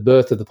was the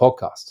birth of the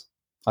podcast.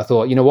 I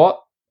thought, you know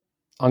what?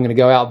 I'm going to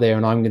go out there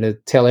and I'm going to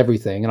tell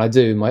everything. And I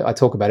do. I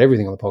talk about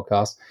everything on the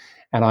podcast.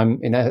 And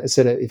I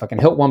said, if I can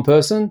help one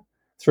person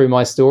through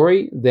my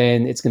story,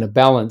 then it's going to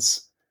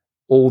balance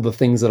all the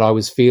things that I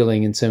was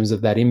feeling in terms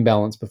of that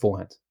imbalance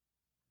beforehand.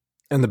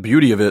 And the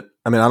beauty of it,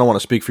 I mean, I don't want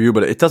to speak for you,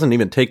 but it doesn't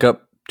even take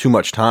up too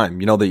much time.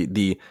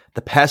 The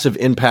passive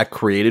impact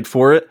created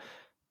for it,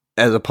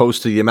 as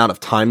opposed to the amount of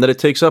time that it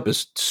takes up,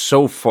 is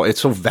so far,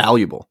 it's so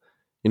valuable.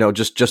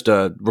 Just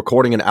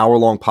recording an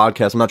hour-long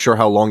podcast. I'm not sure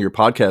how long your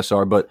podcasts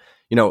are, but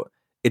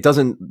it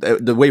doesn't.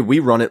 The way we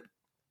run it,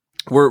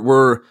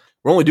 we're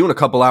only doing a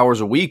couple hours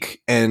a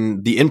week,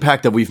 and the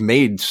impact that we've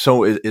made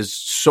is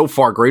so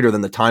far greater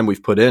than the time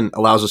we've put in,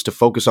 allows us to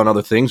focus on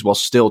other things while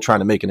still trying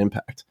to make an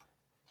impact.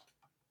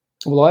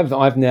 Well,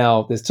 I've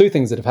now, there's two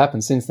things that have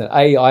happened since then.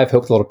 I've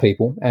helped a lot of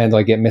people, and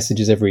I get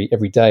messages every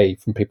day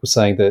from people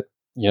saying that,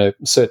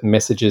 certain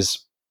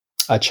messages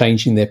are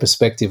changing their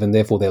perspective and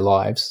therefore their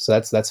lives. So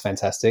that's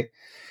fantastic.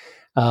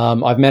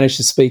 I've managed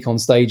to speak on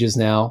stages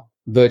now,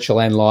 virtual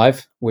and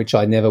live, which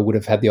I never would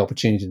have had the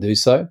opportunity to do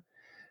so.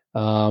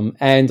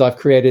 And I've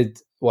created,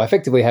 I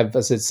effectively have,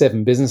 as I said,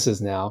 7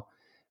 businesses now.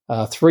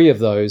 3 of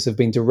those have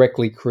been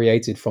directly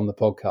created from the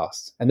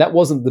podcast, and that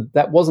wasn't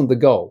the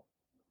goal.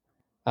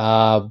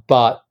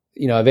 But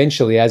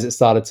eventually, as it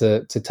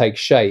started to take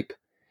shape,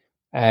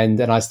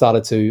 And I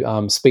started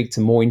to speak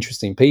to more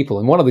interesting people.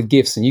 And one of the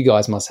gifts, and you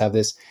guys must have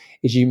this,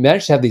 is you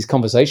manage to have these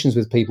conversations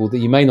with people that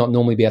you may not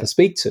normally be able to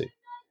speak to.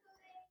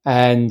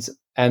 And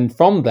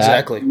from that,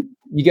 exactly,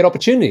 you get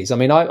opportunities. I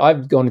mean,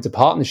 I've gone into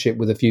partnership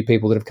with a few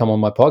people that have come on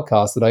my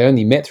podcast that I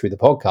only met through the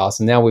podcast.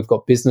 And now we've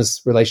got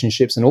business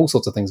relationships and all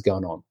sorts of things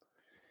going on.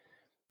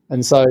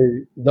 And so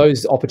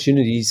those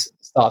opportunities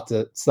start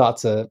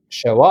to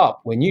show up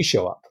when you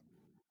show up.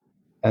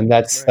 And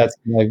that's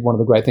one of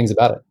the great things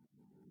about it.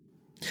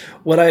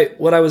 What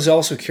I was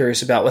also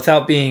curious about,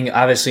 without being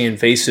obviously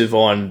invasive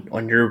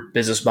on your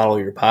business model,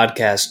 your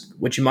podcast,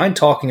 would you mind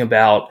talking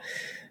about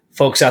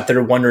folks out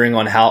there wondering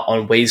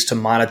on ways to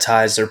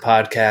monetize their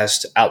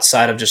podcast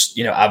outside of just,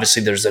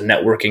 obviously there's a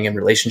networking and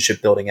relationship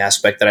building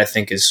aspect that I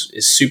think is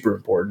super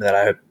important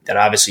that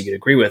obviously you'd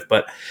agree with,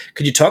 but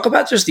could you talk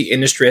about just the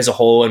industry as a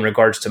whole in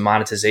regards to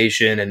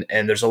monetization?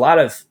 And there's a lot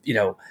of,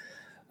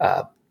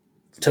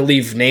 to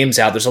leave names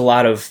out, there's a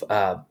lot of,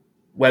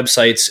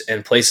 websites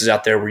and places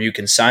out there where you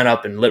can sign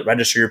up and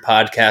register your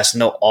podcast,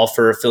 and they'll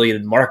offer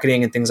affiliated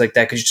marketing and things like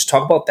that. Could you just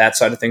talk about that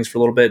side of things for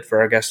a little bit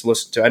for our guests to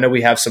listen to? I know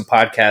we have some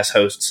podcast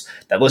hosts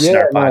that listen to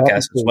our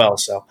podcast as well.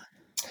 So,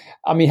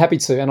 I mean, happy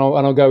to, and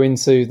I'll go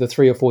into the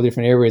 3 or 4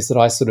 different areas that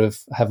I sort of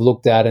have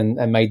looked at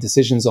and made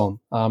decisions on.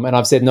 And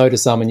I've said no to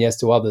some and yes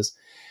to others.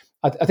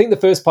 I think the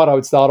first part I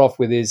would start off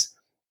with is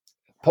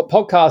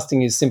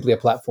podcasting is simply a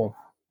platform.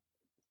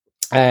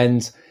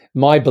 And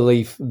my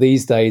belief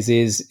these days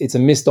is it's a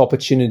missed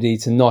opportunity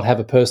to not have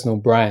a personal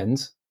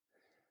brand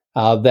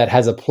that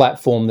has a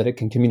platform that it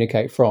can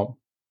communicate from.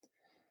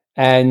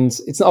 And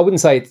I wouldn't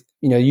say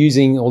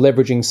using or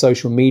leveraging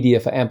social media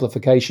for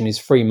amplification is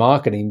free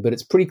marketing, but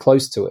it's pretty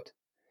close to it,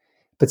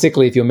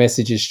 particularly if your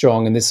message is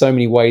strong. And there's so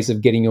many ways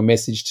of getting your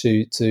message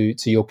to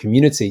your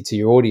community, to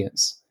your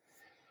audience.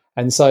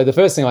 And so the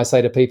first thing I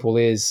say to people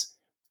is,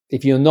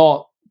 if you're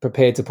not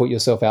prepared to put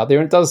yourself out there,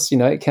 and it does,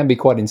 it can be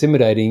quite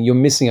intimidating, you're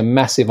missing a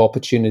massive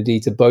opportunity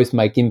to both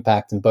make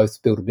impact and both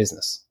build a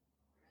business.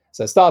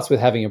 So it starts with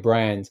having a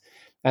brand.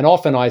 And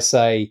often I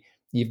say,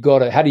 you've got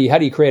to, how do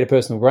you create a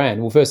personal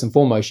brand? Well, first and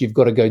foremost, you've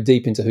got to go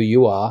deep into who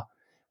you are,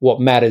 what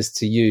matters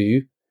to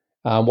you,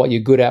 what you're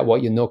good at,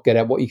 what you're not good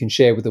at, what you can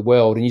share with the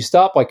world. And you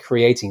start by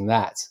creating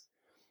that.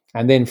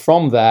 And then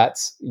from that,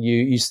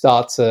 you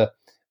start to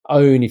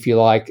own, if you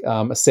like,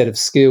 a set of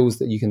skills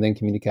that you can then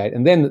communicate.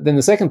 And then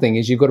the second thing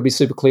is you've got to be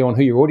super clear on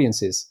who your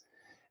audience is.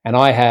 And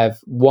I have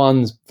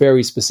one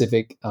very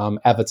specific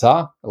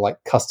avatar,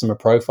 like customer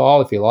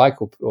profile, if you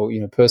like, or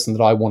person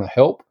that I want to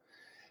help.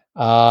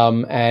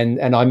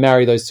 And I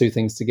marry those two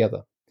things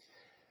together.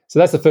 So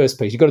that's the first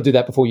piece. You've got to do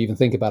that before you even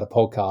think about a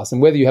podcast.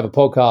 And whether you have a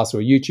podcast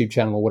or a YouTube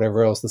channel or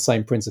whatever else, the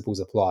same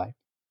principles apply.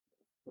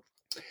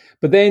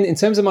 But then in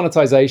terms of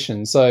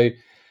monetization, so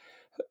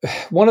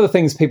one of the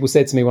things people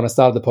said to me when I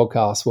started the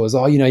podcast was,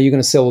 you're going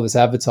to sell all this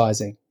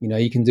advertising.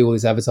 You can do all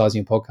this advertising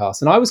in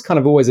podcasts. And I was kind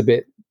of always a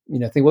bit,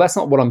 think, well, that's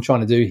not what I'm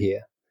trying to do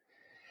here.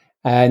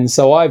 And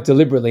so I've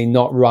deliberately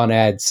not run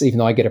ads, even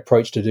though I get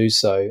approached to do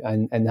so.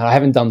 And I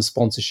haven't done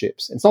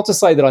sponsorships. It's not to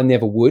say that I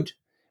never would,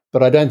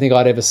 but I don't think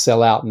I'd ever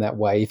sell out in that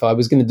way. If I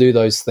was going to do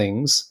those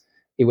things,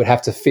 it would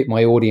have to fit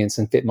my audience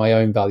and fit my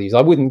own values.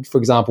 I wouldn't, for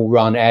example,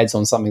 run ads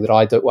on something that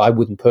I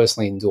wouldn't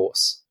personally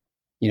endorse,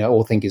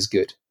 or think is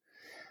good.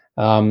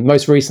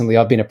 Most recently,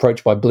 I've been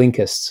approached by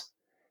Blinkist,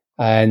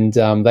 and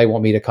they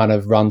want me to kind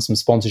of run some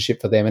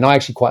sponsorship for them. And I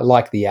actually quite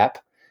like the app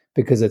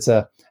because it's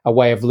a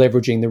way of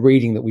leveraging the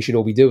reading that we should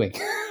all be doing.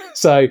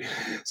 so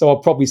I'll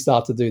probably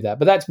start to do that.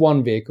 But that's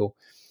one vehicle.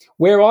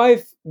 Where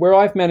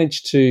I've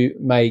managed to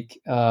make,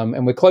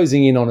 and we're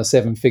closing in on a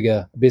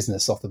 7-figure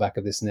business off the back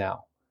of this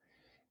now,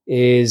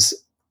 is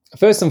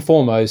first and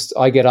foremost,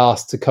 I get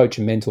asked to coach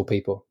and mentor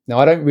people. Now,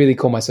 I don't really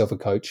call myself a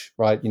coach,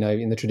 right?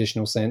 In the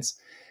traditional sense.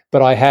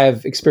 But I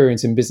have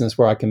experience in business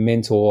where I can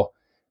mentor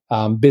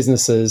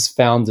businesses,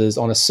 founders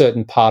on a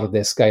certain part of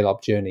their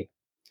scale-up journey.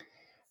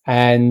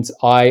 And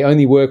I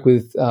only work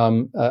with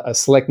a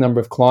select number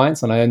of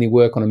clients, and I only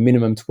work on a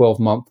minimum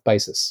 12-month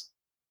basis.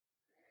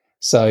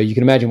 So you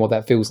can imagine what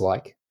that feels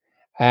like.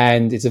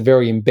 And it's a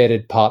very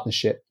embedded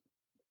partnership.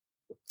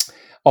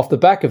 Off the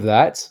back of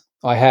that,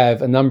 I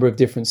have a number of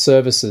different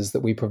services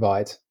that we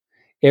provide.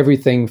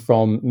 Everything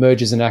from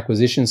mergers and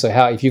acquisitions. So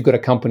if you've got a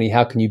company,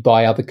 how can you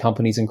buy other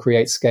companies and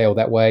create scale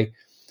that way?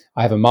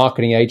 I have a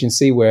marketing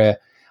agency where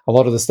a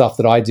lot of the stuff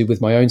that I do with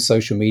my own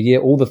social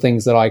media, all the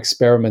things that I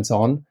experiment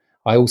on,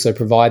 I also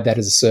provide that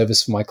as a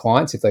service for my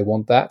clients if they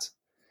want that.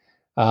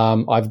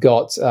 I've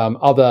got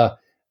other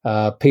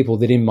people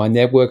that in my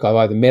network I've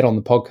either met on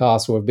the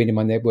podcast or have been in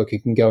my network who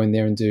can go in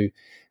there and do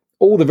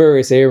all the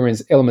various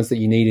elements that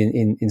you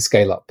need in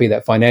scale up, be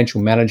that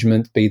financial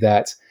management, be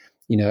that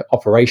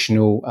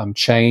operational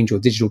change or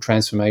digital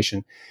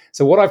transformation.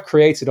 So what I've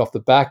created off the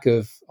back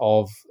of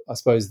I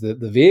suppose, the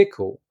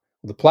vehicle,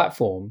 or the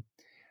platform,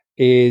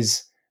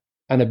 is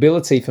an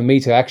ability for me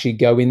to actually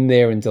go in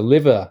there and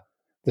deliver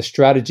the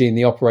strategy and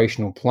the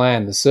operational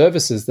plan, the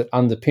services that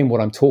underpin what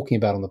I'm talking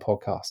about on the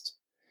podcast.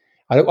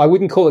 I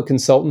wouldn't call it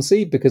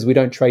consultancy because we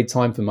don't trade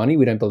time for money.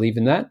 We don't believe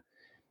in that.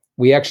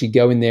 we actually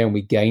go in there and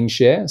we gain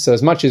share. So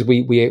as much as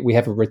we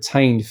have a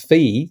retained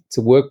fee to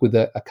work with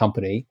a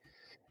company,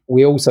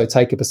 we also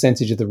take a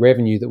percentage of the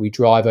revenue that we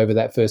drive over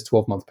that first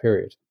 12-month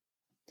period.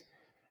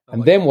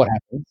 And then what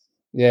happens?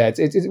 Yeah,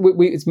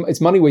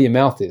 it's money where your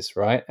mouth is,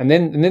 right? And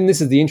then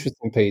this is the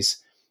interesting piece.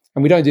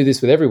 And we don't do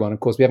this with everyone. Of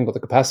course, we haven't got the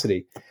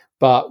capacity.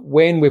 But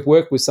when we've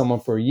worked with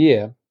someone for a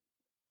year,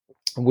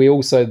 we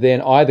also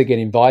then either get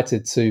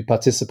invited to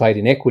participate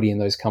in equity in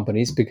those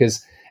companies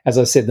because, as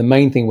I said, the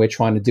main thing we're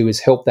trying to do is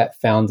help that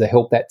founder,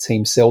 help that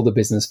team sell the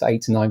business for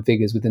 8 to 9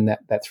 figures within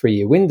that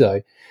 3-year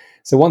window.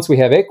 So once we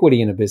have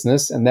equity in a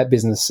business and that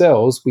business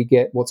sells, we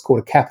get what's called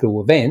a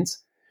capital event,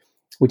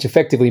 which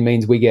effectively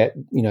means we get,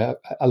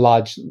 a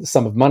large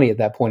sum of money at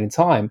that point in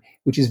time,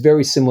 which is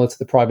very similar to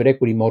the private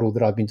equity model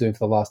that I've been doing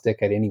for the last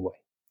decade anyway.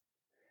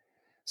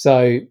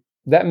 So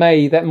that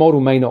model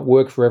may not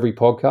work for every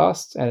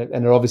podcast,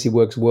 and it obviously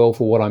works well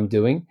for what I'm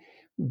doing.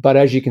 But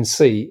as you can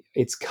see,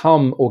 it's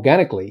come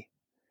organically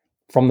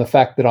from the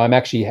fact that I'm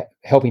actually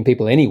helping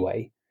people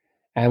anyway.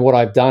 And what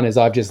I've done is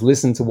I've just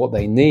listened to what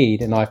they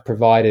need, and I've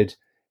provided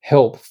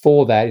help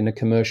for that in a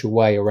commercial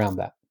way around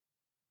that.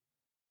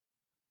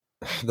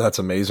 That's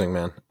amazing,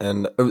 man.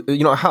 And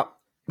how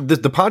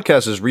the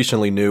podcast is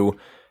recently new,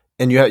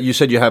 and you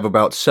said you have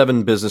about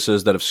 7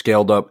 businesses that have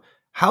scaled up.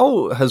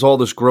 How has all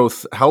this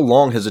growth, how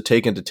long has it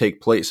taken to take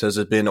place? Has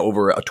it been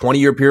over a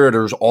 20-year period,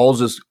 or is all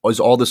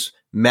this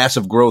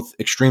massive growth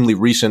extremely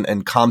recent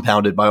and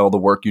compounded by all the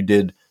work you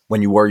did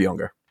when you were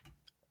younger?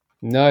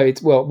 No,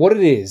 what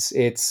it is,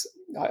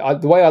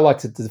 the way I like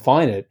to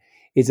define it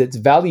is it's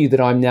value that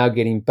I'm now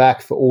getting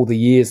back for all the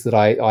years that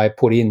I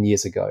put in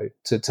years ago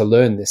to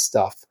learn this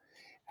stuff.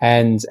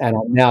 And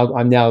I'm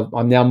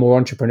now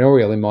more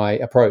entrepreneurial in my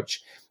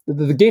approach.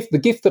 The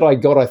gift that I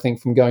got, I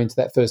think, from going to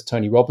that first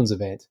Tony Robbins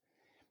event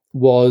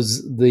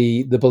was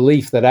the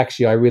belief that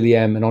actually I really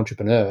am an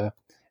entrepreneur,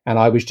 and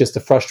I was just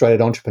a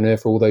frustrated entrepreneur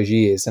for all those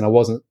years, and I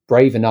wasn't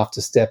brave enough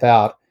to step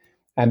out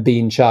and be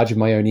in charge of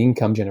my own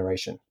income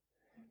generation.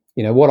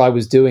 What I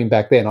was doing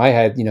back then, I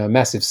had a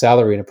massive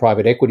salary in a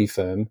private equity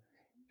firm,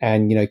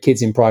 and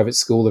kids in private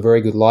school, a very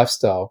good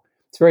lifestyle.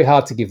 It's very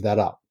hard to give that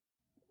up.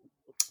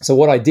 So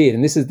what I did,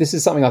 and this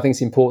is something I think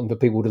is important for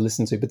people to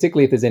listen to,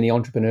 particularly if there's any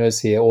entrepreneurs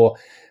here or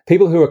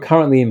people who are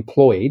currently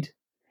employed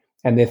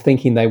and they're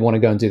thinking they want to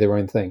go and do their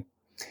own thing.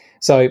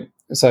 So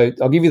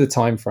I'll give you the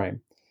time frame.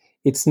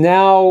 It's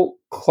now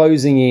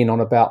closing in on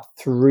about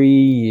 3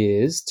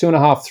 years,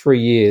 2.5, 3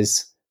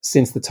 years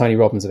since the Tony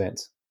Robbins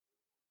event.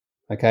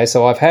 Okay,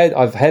 so I've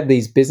had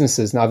these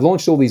businesses, and I've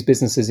launched all these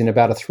businesses in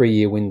about a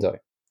 3-year window.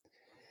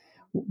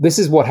 This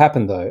is what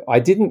happened, though. I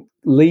didn't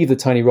leave the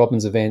Tony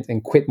Robbins event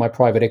and quit my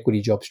private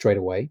equity job straight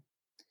away.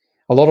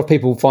 A lot of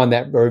people find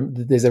that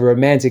there's a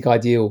romantic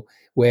ideal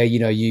where,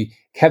 you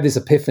have this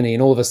epiphany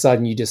and all of a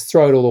sudden you just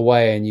throw it all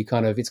away and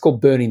it's called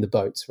burning the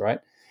boats, right?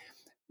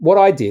 What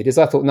I did is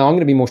I thought, no, I'm going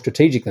to be more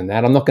strategic than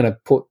that. I'm not going to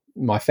put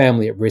my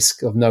family at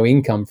risk of no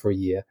income for a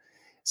year.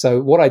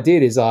 So what I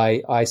did is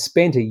I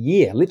spent a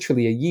year,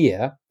 literally a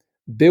year,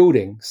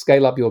 building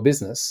Scale Up Your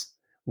Business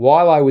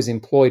while I was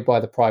employed by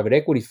the private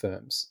equity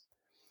firms.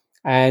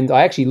 And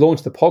I actually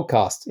launched the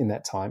podcast in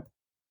that time.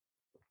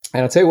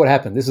 And I'll tell you what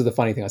happened. This is the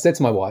funny thing. I said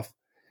to my wife,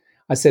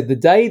 I said, the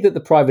day that the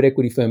private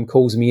equity firm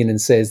calls me in and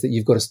says that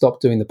you've got to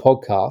stop doing the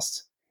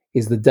podcast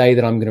is the day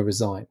that I'm going to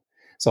resign.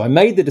 So I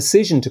made the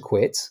decision to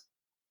quit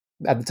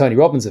at the Tony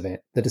Robbins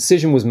event. The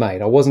decision was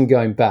made. I wasn't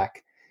going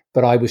back,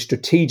 but I was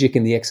strategic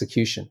in the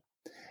execution.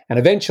 And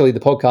eventually the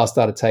podcast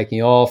started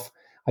taking off.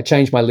 I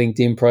changed my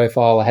LinkedIn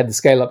profile. I had the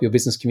Scale Up Your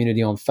Business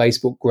community on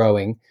Facebook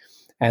growing.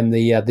 And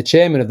the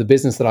chairman of the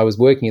business that I was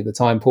working at the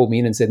time pulled me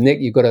in and said, Nick,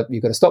 you've got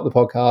to stop the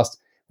podcast.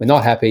 We're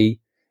not happy.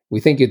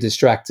 We think you're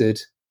distracted,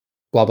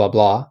 blah, blah,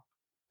 blah.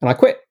 And I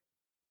quit.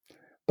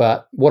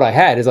 But what I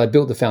had is I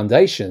built the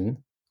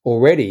foundation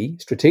already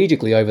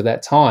strategically over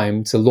that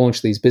time to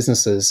launch these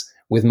businesses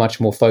with much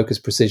more focus,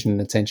 precision,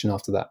 and attention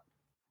after that.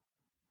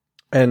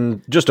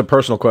 And just a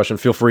personal question,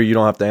 feel free, you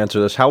don't have to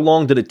answer this. How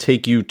long did it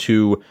take you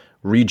to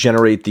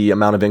regenerate the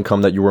amount of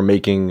income that you were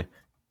making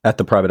at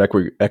the private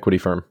equity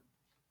firm?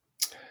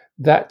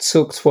 That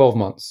took 12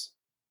 months.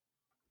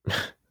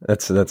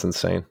 That's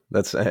insane.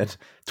 That's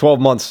 12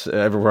 months.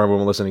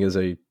 Everyone listening is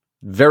a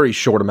very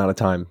short amount of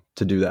time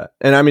to do that.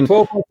 And I mean,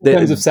 12 months in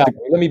terms of salary.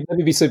 Let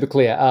me be super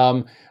clear.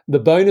 The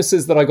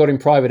bonuses that I got in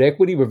private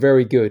equity were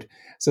very good.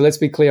 So let's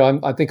be clear.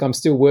 I think I'm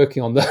still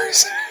working on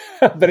those.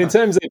 But in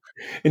terms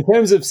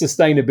of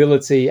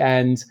sustainability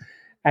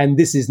and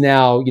this is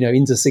now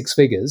into 6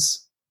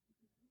 figures,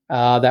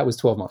 that was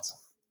 12 months.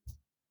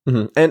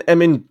 Mm-hmm. And I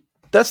mean,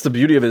 that's the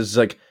beauty of it is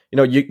like,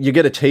 you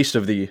get a taste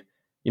of the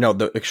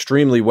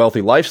extremely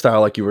wealthy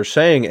lifestyle, like you were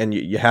saying, and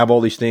you have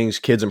all these things,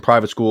 kids in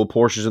private school,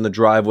 Porsches in the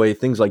driveway,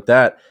 things like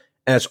that.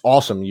 And it's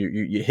awesome.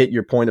 You hit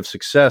your point of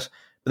success.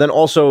 But then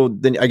also,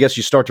 I guess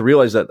you start to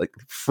realize that like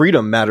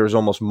freedom matters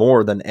almost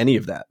more than any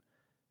of that.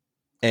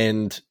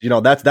 And,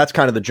 that's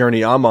kind of the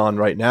journey I'm on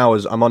right now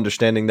is I'm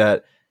understanding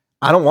that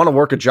I don't want to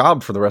work a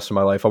job for the rest of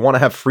my life. I want to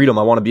have freedom.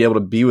 I want to be able to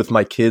be with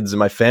my kids and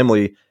my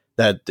family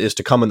that is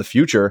to come in the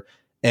future.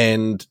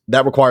 And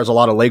that requires a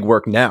lot of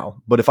legwork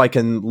now. But if I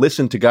can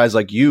listen to guys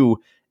like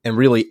you and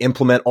really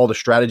implement all the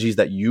strategies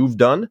that you've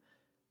done,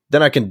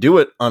 then I can do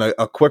it on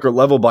a quicker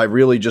level by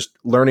really just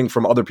learning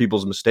from other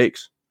people's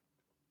mistakes.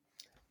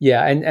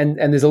 Yeah, and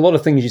there's a lot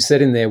of things you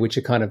said in there which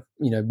are kind of,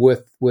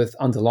 worth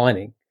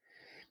underlining.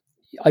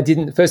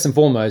 First and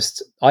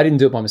foremost, I didn't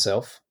do it by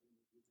myself.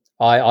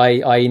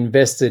 I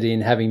invested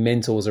in having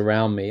mentors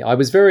around me. I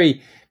was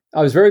very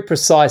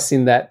precise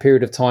in that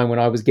period of time when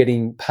I was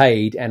getting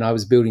paid and I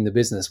was building the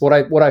business. What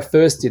I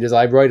first did is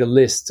I wrote a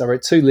list. I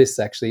wrote 2 lists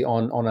actually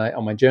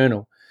on my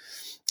journal.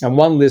 And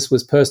one list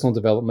was personal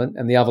development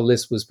and the other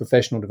list was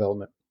professional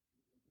development.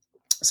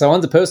 So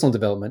under personal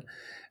development,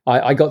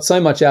 I got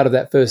so much out of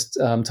that first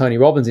Tony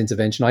Robbins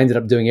intervention, I ended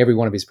up doing every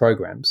one of his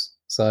programs.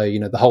 So,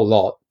 the whole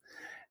lot.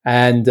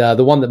 And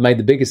the one that made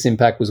the biggest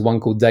impact was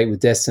one called Date with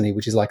Destiny,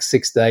 which is like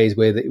 6 days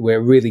where it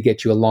really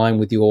gets you aligned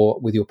with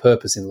your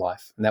purpose in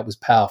life. And that was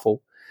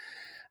powerful.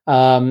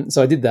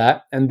 So I did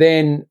that. And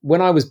then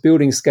when I was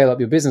building Scale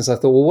Up Your Business, I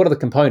thought, well, what are the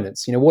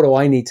components? What do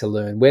I need to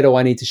learn? Where do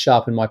I need to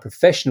sharpen my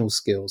professional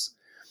skills?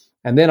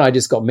 And then I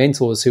just got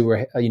mentors who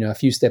were, a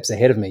few steps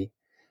ahead of me.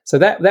 So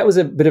that was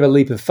a bit of a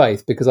leap of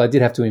faith because I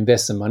did have to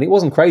invest some money. It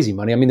wasn't crazy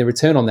money. I mean, the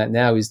return on that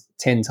now is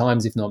 10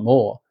 times, if not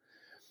more.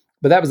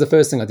 But that was the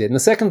first thing I did. And the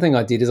second thing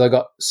I did is I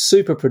got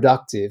super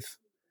productive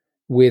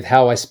with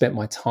how I spent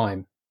my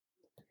time.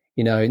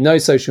 No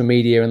social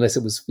media unless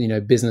it was,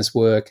 business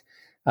work,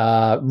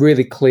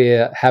 really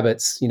clear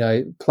habits,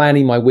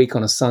 planning my week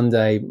on a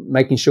Sunday,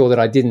 making sure that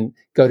I didn't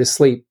go to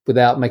sleep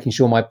without making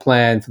sure my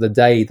plan for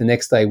the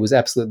next day was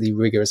absolutely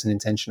rigorous and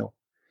intentional.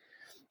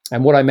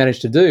 And what I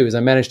managed to do is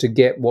I managed to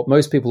get what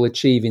most people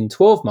achieve in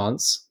 12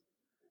 months,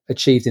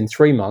 achieved in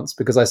 3 months,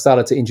 because I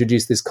started to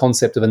introduce this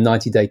concept of a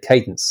 90-day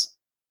cadence.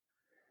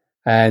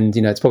 And,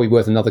 it's probably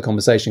worth another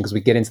conversation because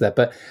we get into that.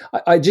 But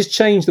I just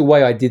changed the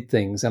way I did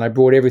things and I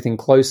brought everything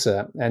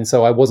closer. And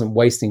so I wasn't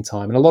wasting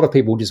time. And a lot of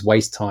people just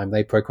waste time.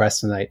 They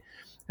procrastinate.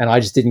 And I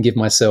just didn't give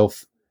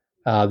myself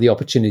the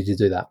opportunity to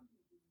do that.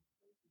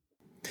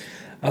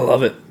 I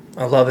love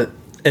it.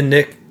 And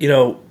Nick,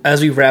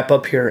 as we wrap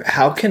up here,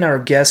 how can our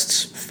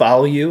guests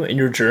follow you in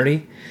your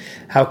journey?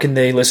 How can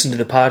they listen to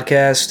the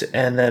podcast?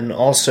 And then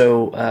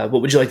also,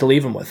 what would you like to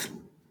leave them with?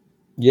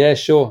 Yeah,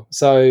 sure.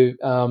 So,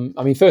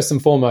 first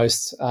and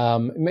foremost,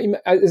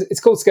 it's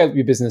called Scale Up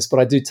Your Business, but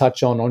I do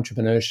touch on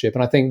entrepreneurship.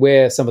 And I think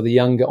where some of the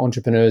younger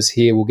entrepreneurs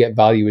here will get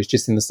value is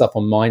just in the stuff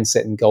on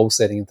mindset and goal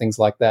setting and things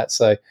like that.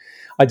 So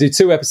I do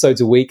 2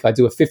 episodes a week. I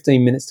do a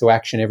 15 minutes to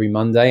action every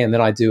Monday. And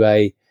then I do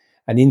an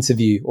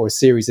interview or a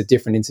series of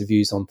different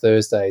interviews on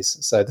Thursdays.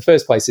 So the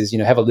first place is,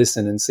 have a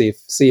listen and see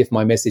if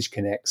my message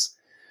connects.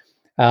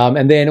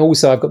 And then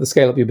also I've got the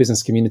Scale Up Your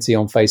Business community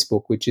on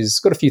Facebook, which has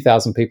got a few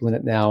thousand people in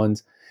it now.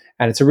 And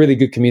it's a really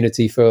good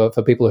community for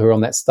people who are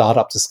on that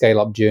startup to scale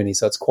up journey.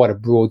 So it's quite a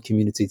broad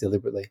community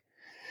deliberately.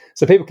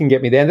 So people can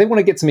get me there. And they want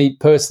to get to me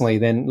personally,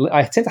 then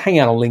I tend to hang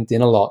out on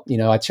LinkedIn a lot.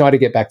 I try to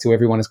get back to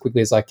everyone as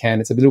quickly as I can.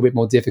 It's a little bit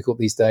more difficult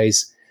these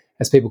days,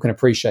 as people can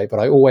appreciate, but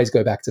I always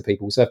go back to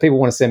people. So if people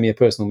want to send me a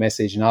personal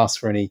message and ask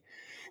for any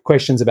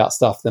questions about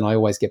stuff, then I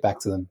always get back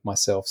to them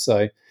myself.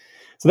 So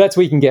that's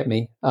where you can get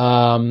me.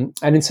 And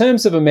in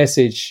terms of a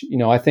message,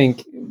 I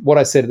think what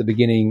I said at the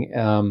beginning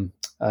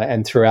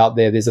and throughout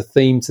there's a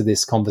theme to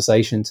this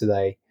conversation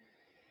today.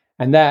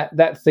 And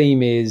that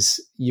theme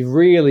is you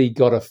really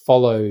got to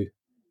follow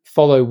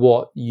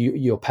what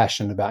you're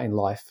passionate about in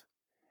life.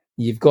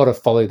 You've got to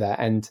follow that.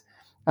 And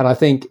I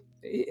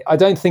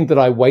don't think that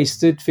I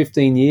wasted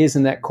 15 years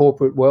in that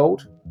corporate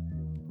world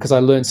because I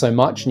learned so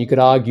much. And you could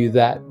argue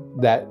that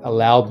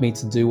allowed me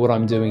to do what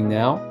I'm doing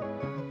now.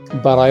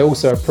 But I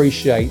also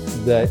appreciate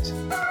that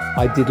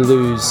I did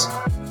lose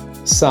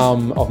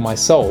some of my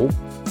soul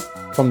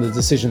from the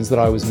decisions that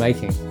I was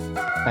making.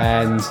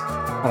 And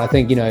I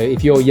think,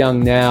 if you're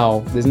young now,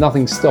 there's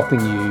nothing stopping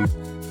you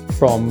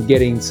from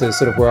getting to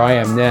sort of where I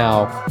am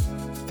now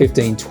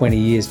 15, 20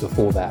 years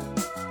before that.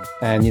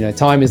 And,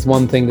 time is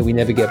one thing that we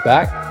never get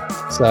back.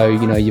 So,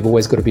 you've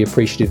always got to be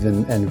appreciative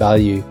and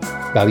value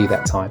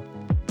that time.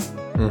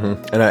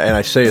 Mm-hmm. And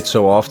I say it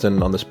so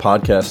often on this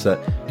podcast that,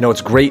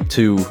 it's great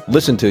to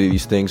listen to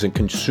these things and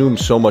consume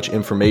so much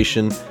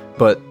information,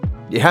 but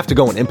you have to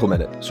go and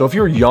implement it. So if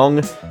you're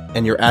young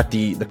and you're at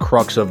the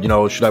crux of,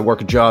 should I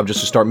work a job just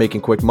to start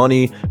making quick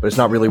money, but it's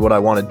not really what I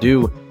want to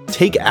do,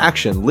 take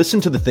action. Listen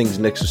to the things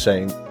Nick's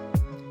saying.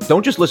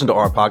 Don't just listen to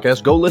our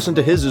podcast. Go listen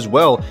to his as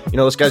well.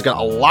 This guy's got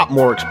a lot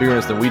more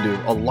experience than we do.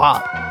 A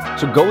lot.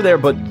 So go there,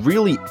 but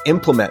really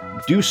implement.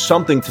 Do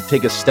something to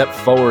take a step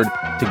forward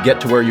to get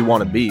to where you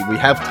want to be. We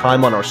have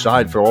time on our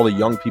side for all the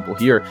young people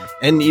here.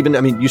 And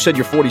even, you said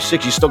you're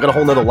 46. You still got a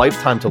whole nother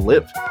lifetime to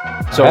live.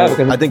 So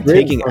I think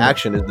taking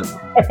action is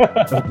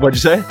the... What'd you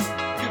say?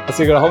 I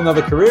still got a whole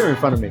nother career in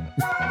front of me.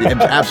 Yeah,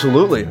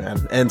 absolutely, man.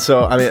 And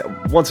so,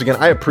 once again,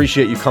 I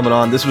appreciate you coming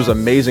on. This was an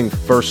amazing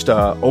first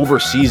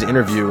overseas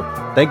interview.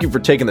 Thank you for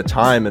taking the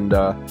time. And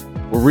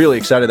we're really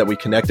excited that we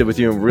connected with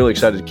you and really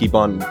excited to keep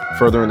on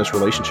furthering this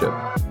relationship.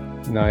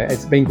 No,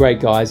 it's been great,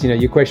 guys.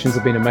 Your questions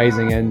have been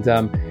amazing. And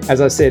as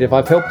I said, if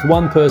I've helped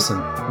one person,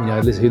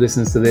 who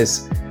listens to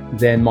this,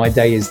 then my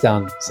day is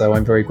done. So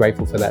I'm very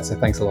grateful for that. So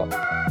thanks a lot.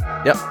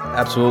 Yep,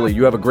 absolutely.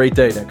 You have a great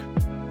day, Nick.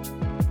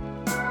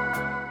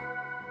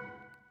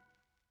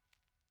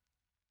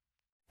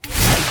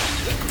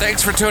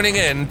 Thanks for tuning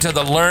in to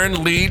the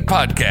Learn Lead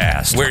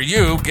podcast, where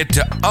you get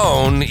to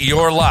own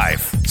your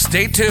life.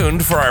 Stay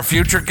tuned for our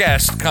future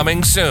guest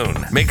coming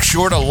soon. Make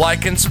sure to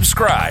like and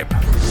subscribe.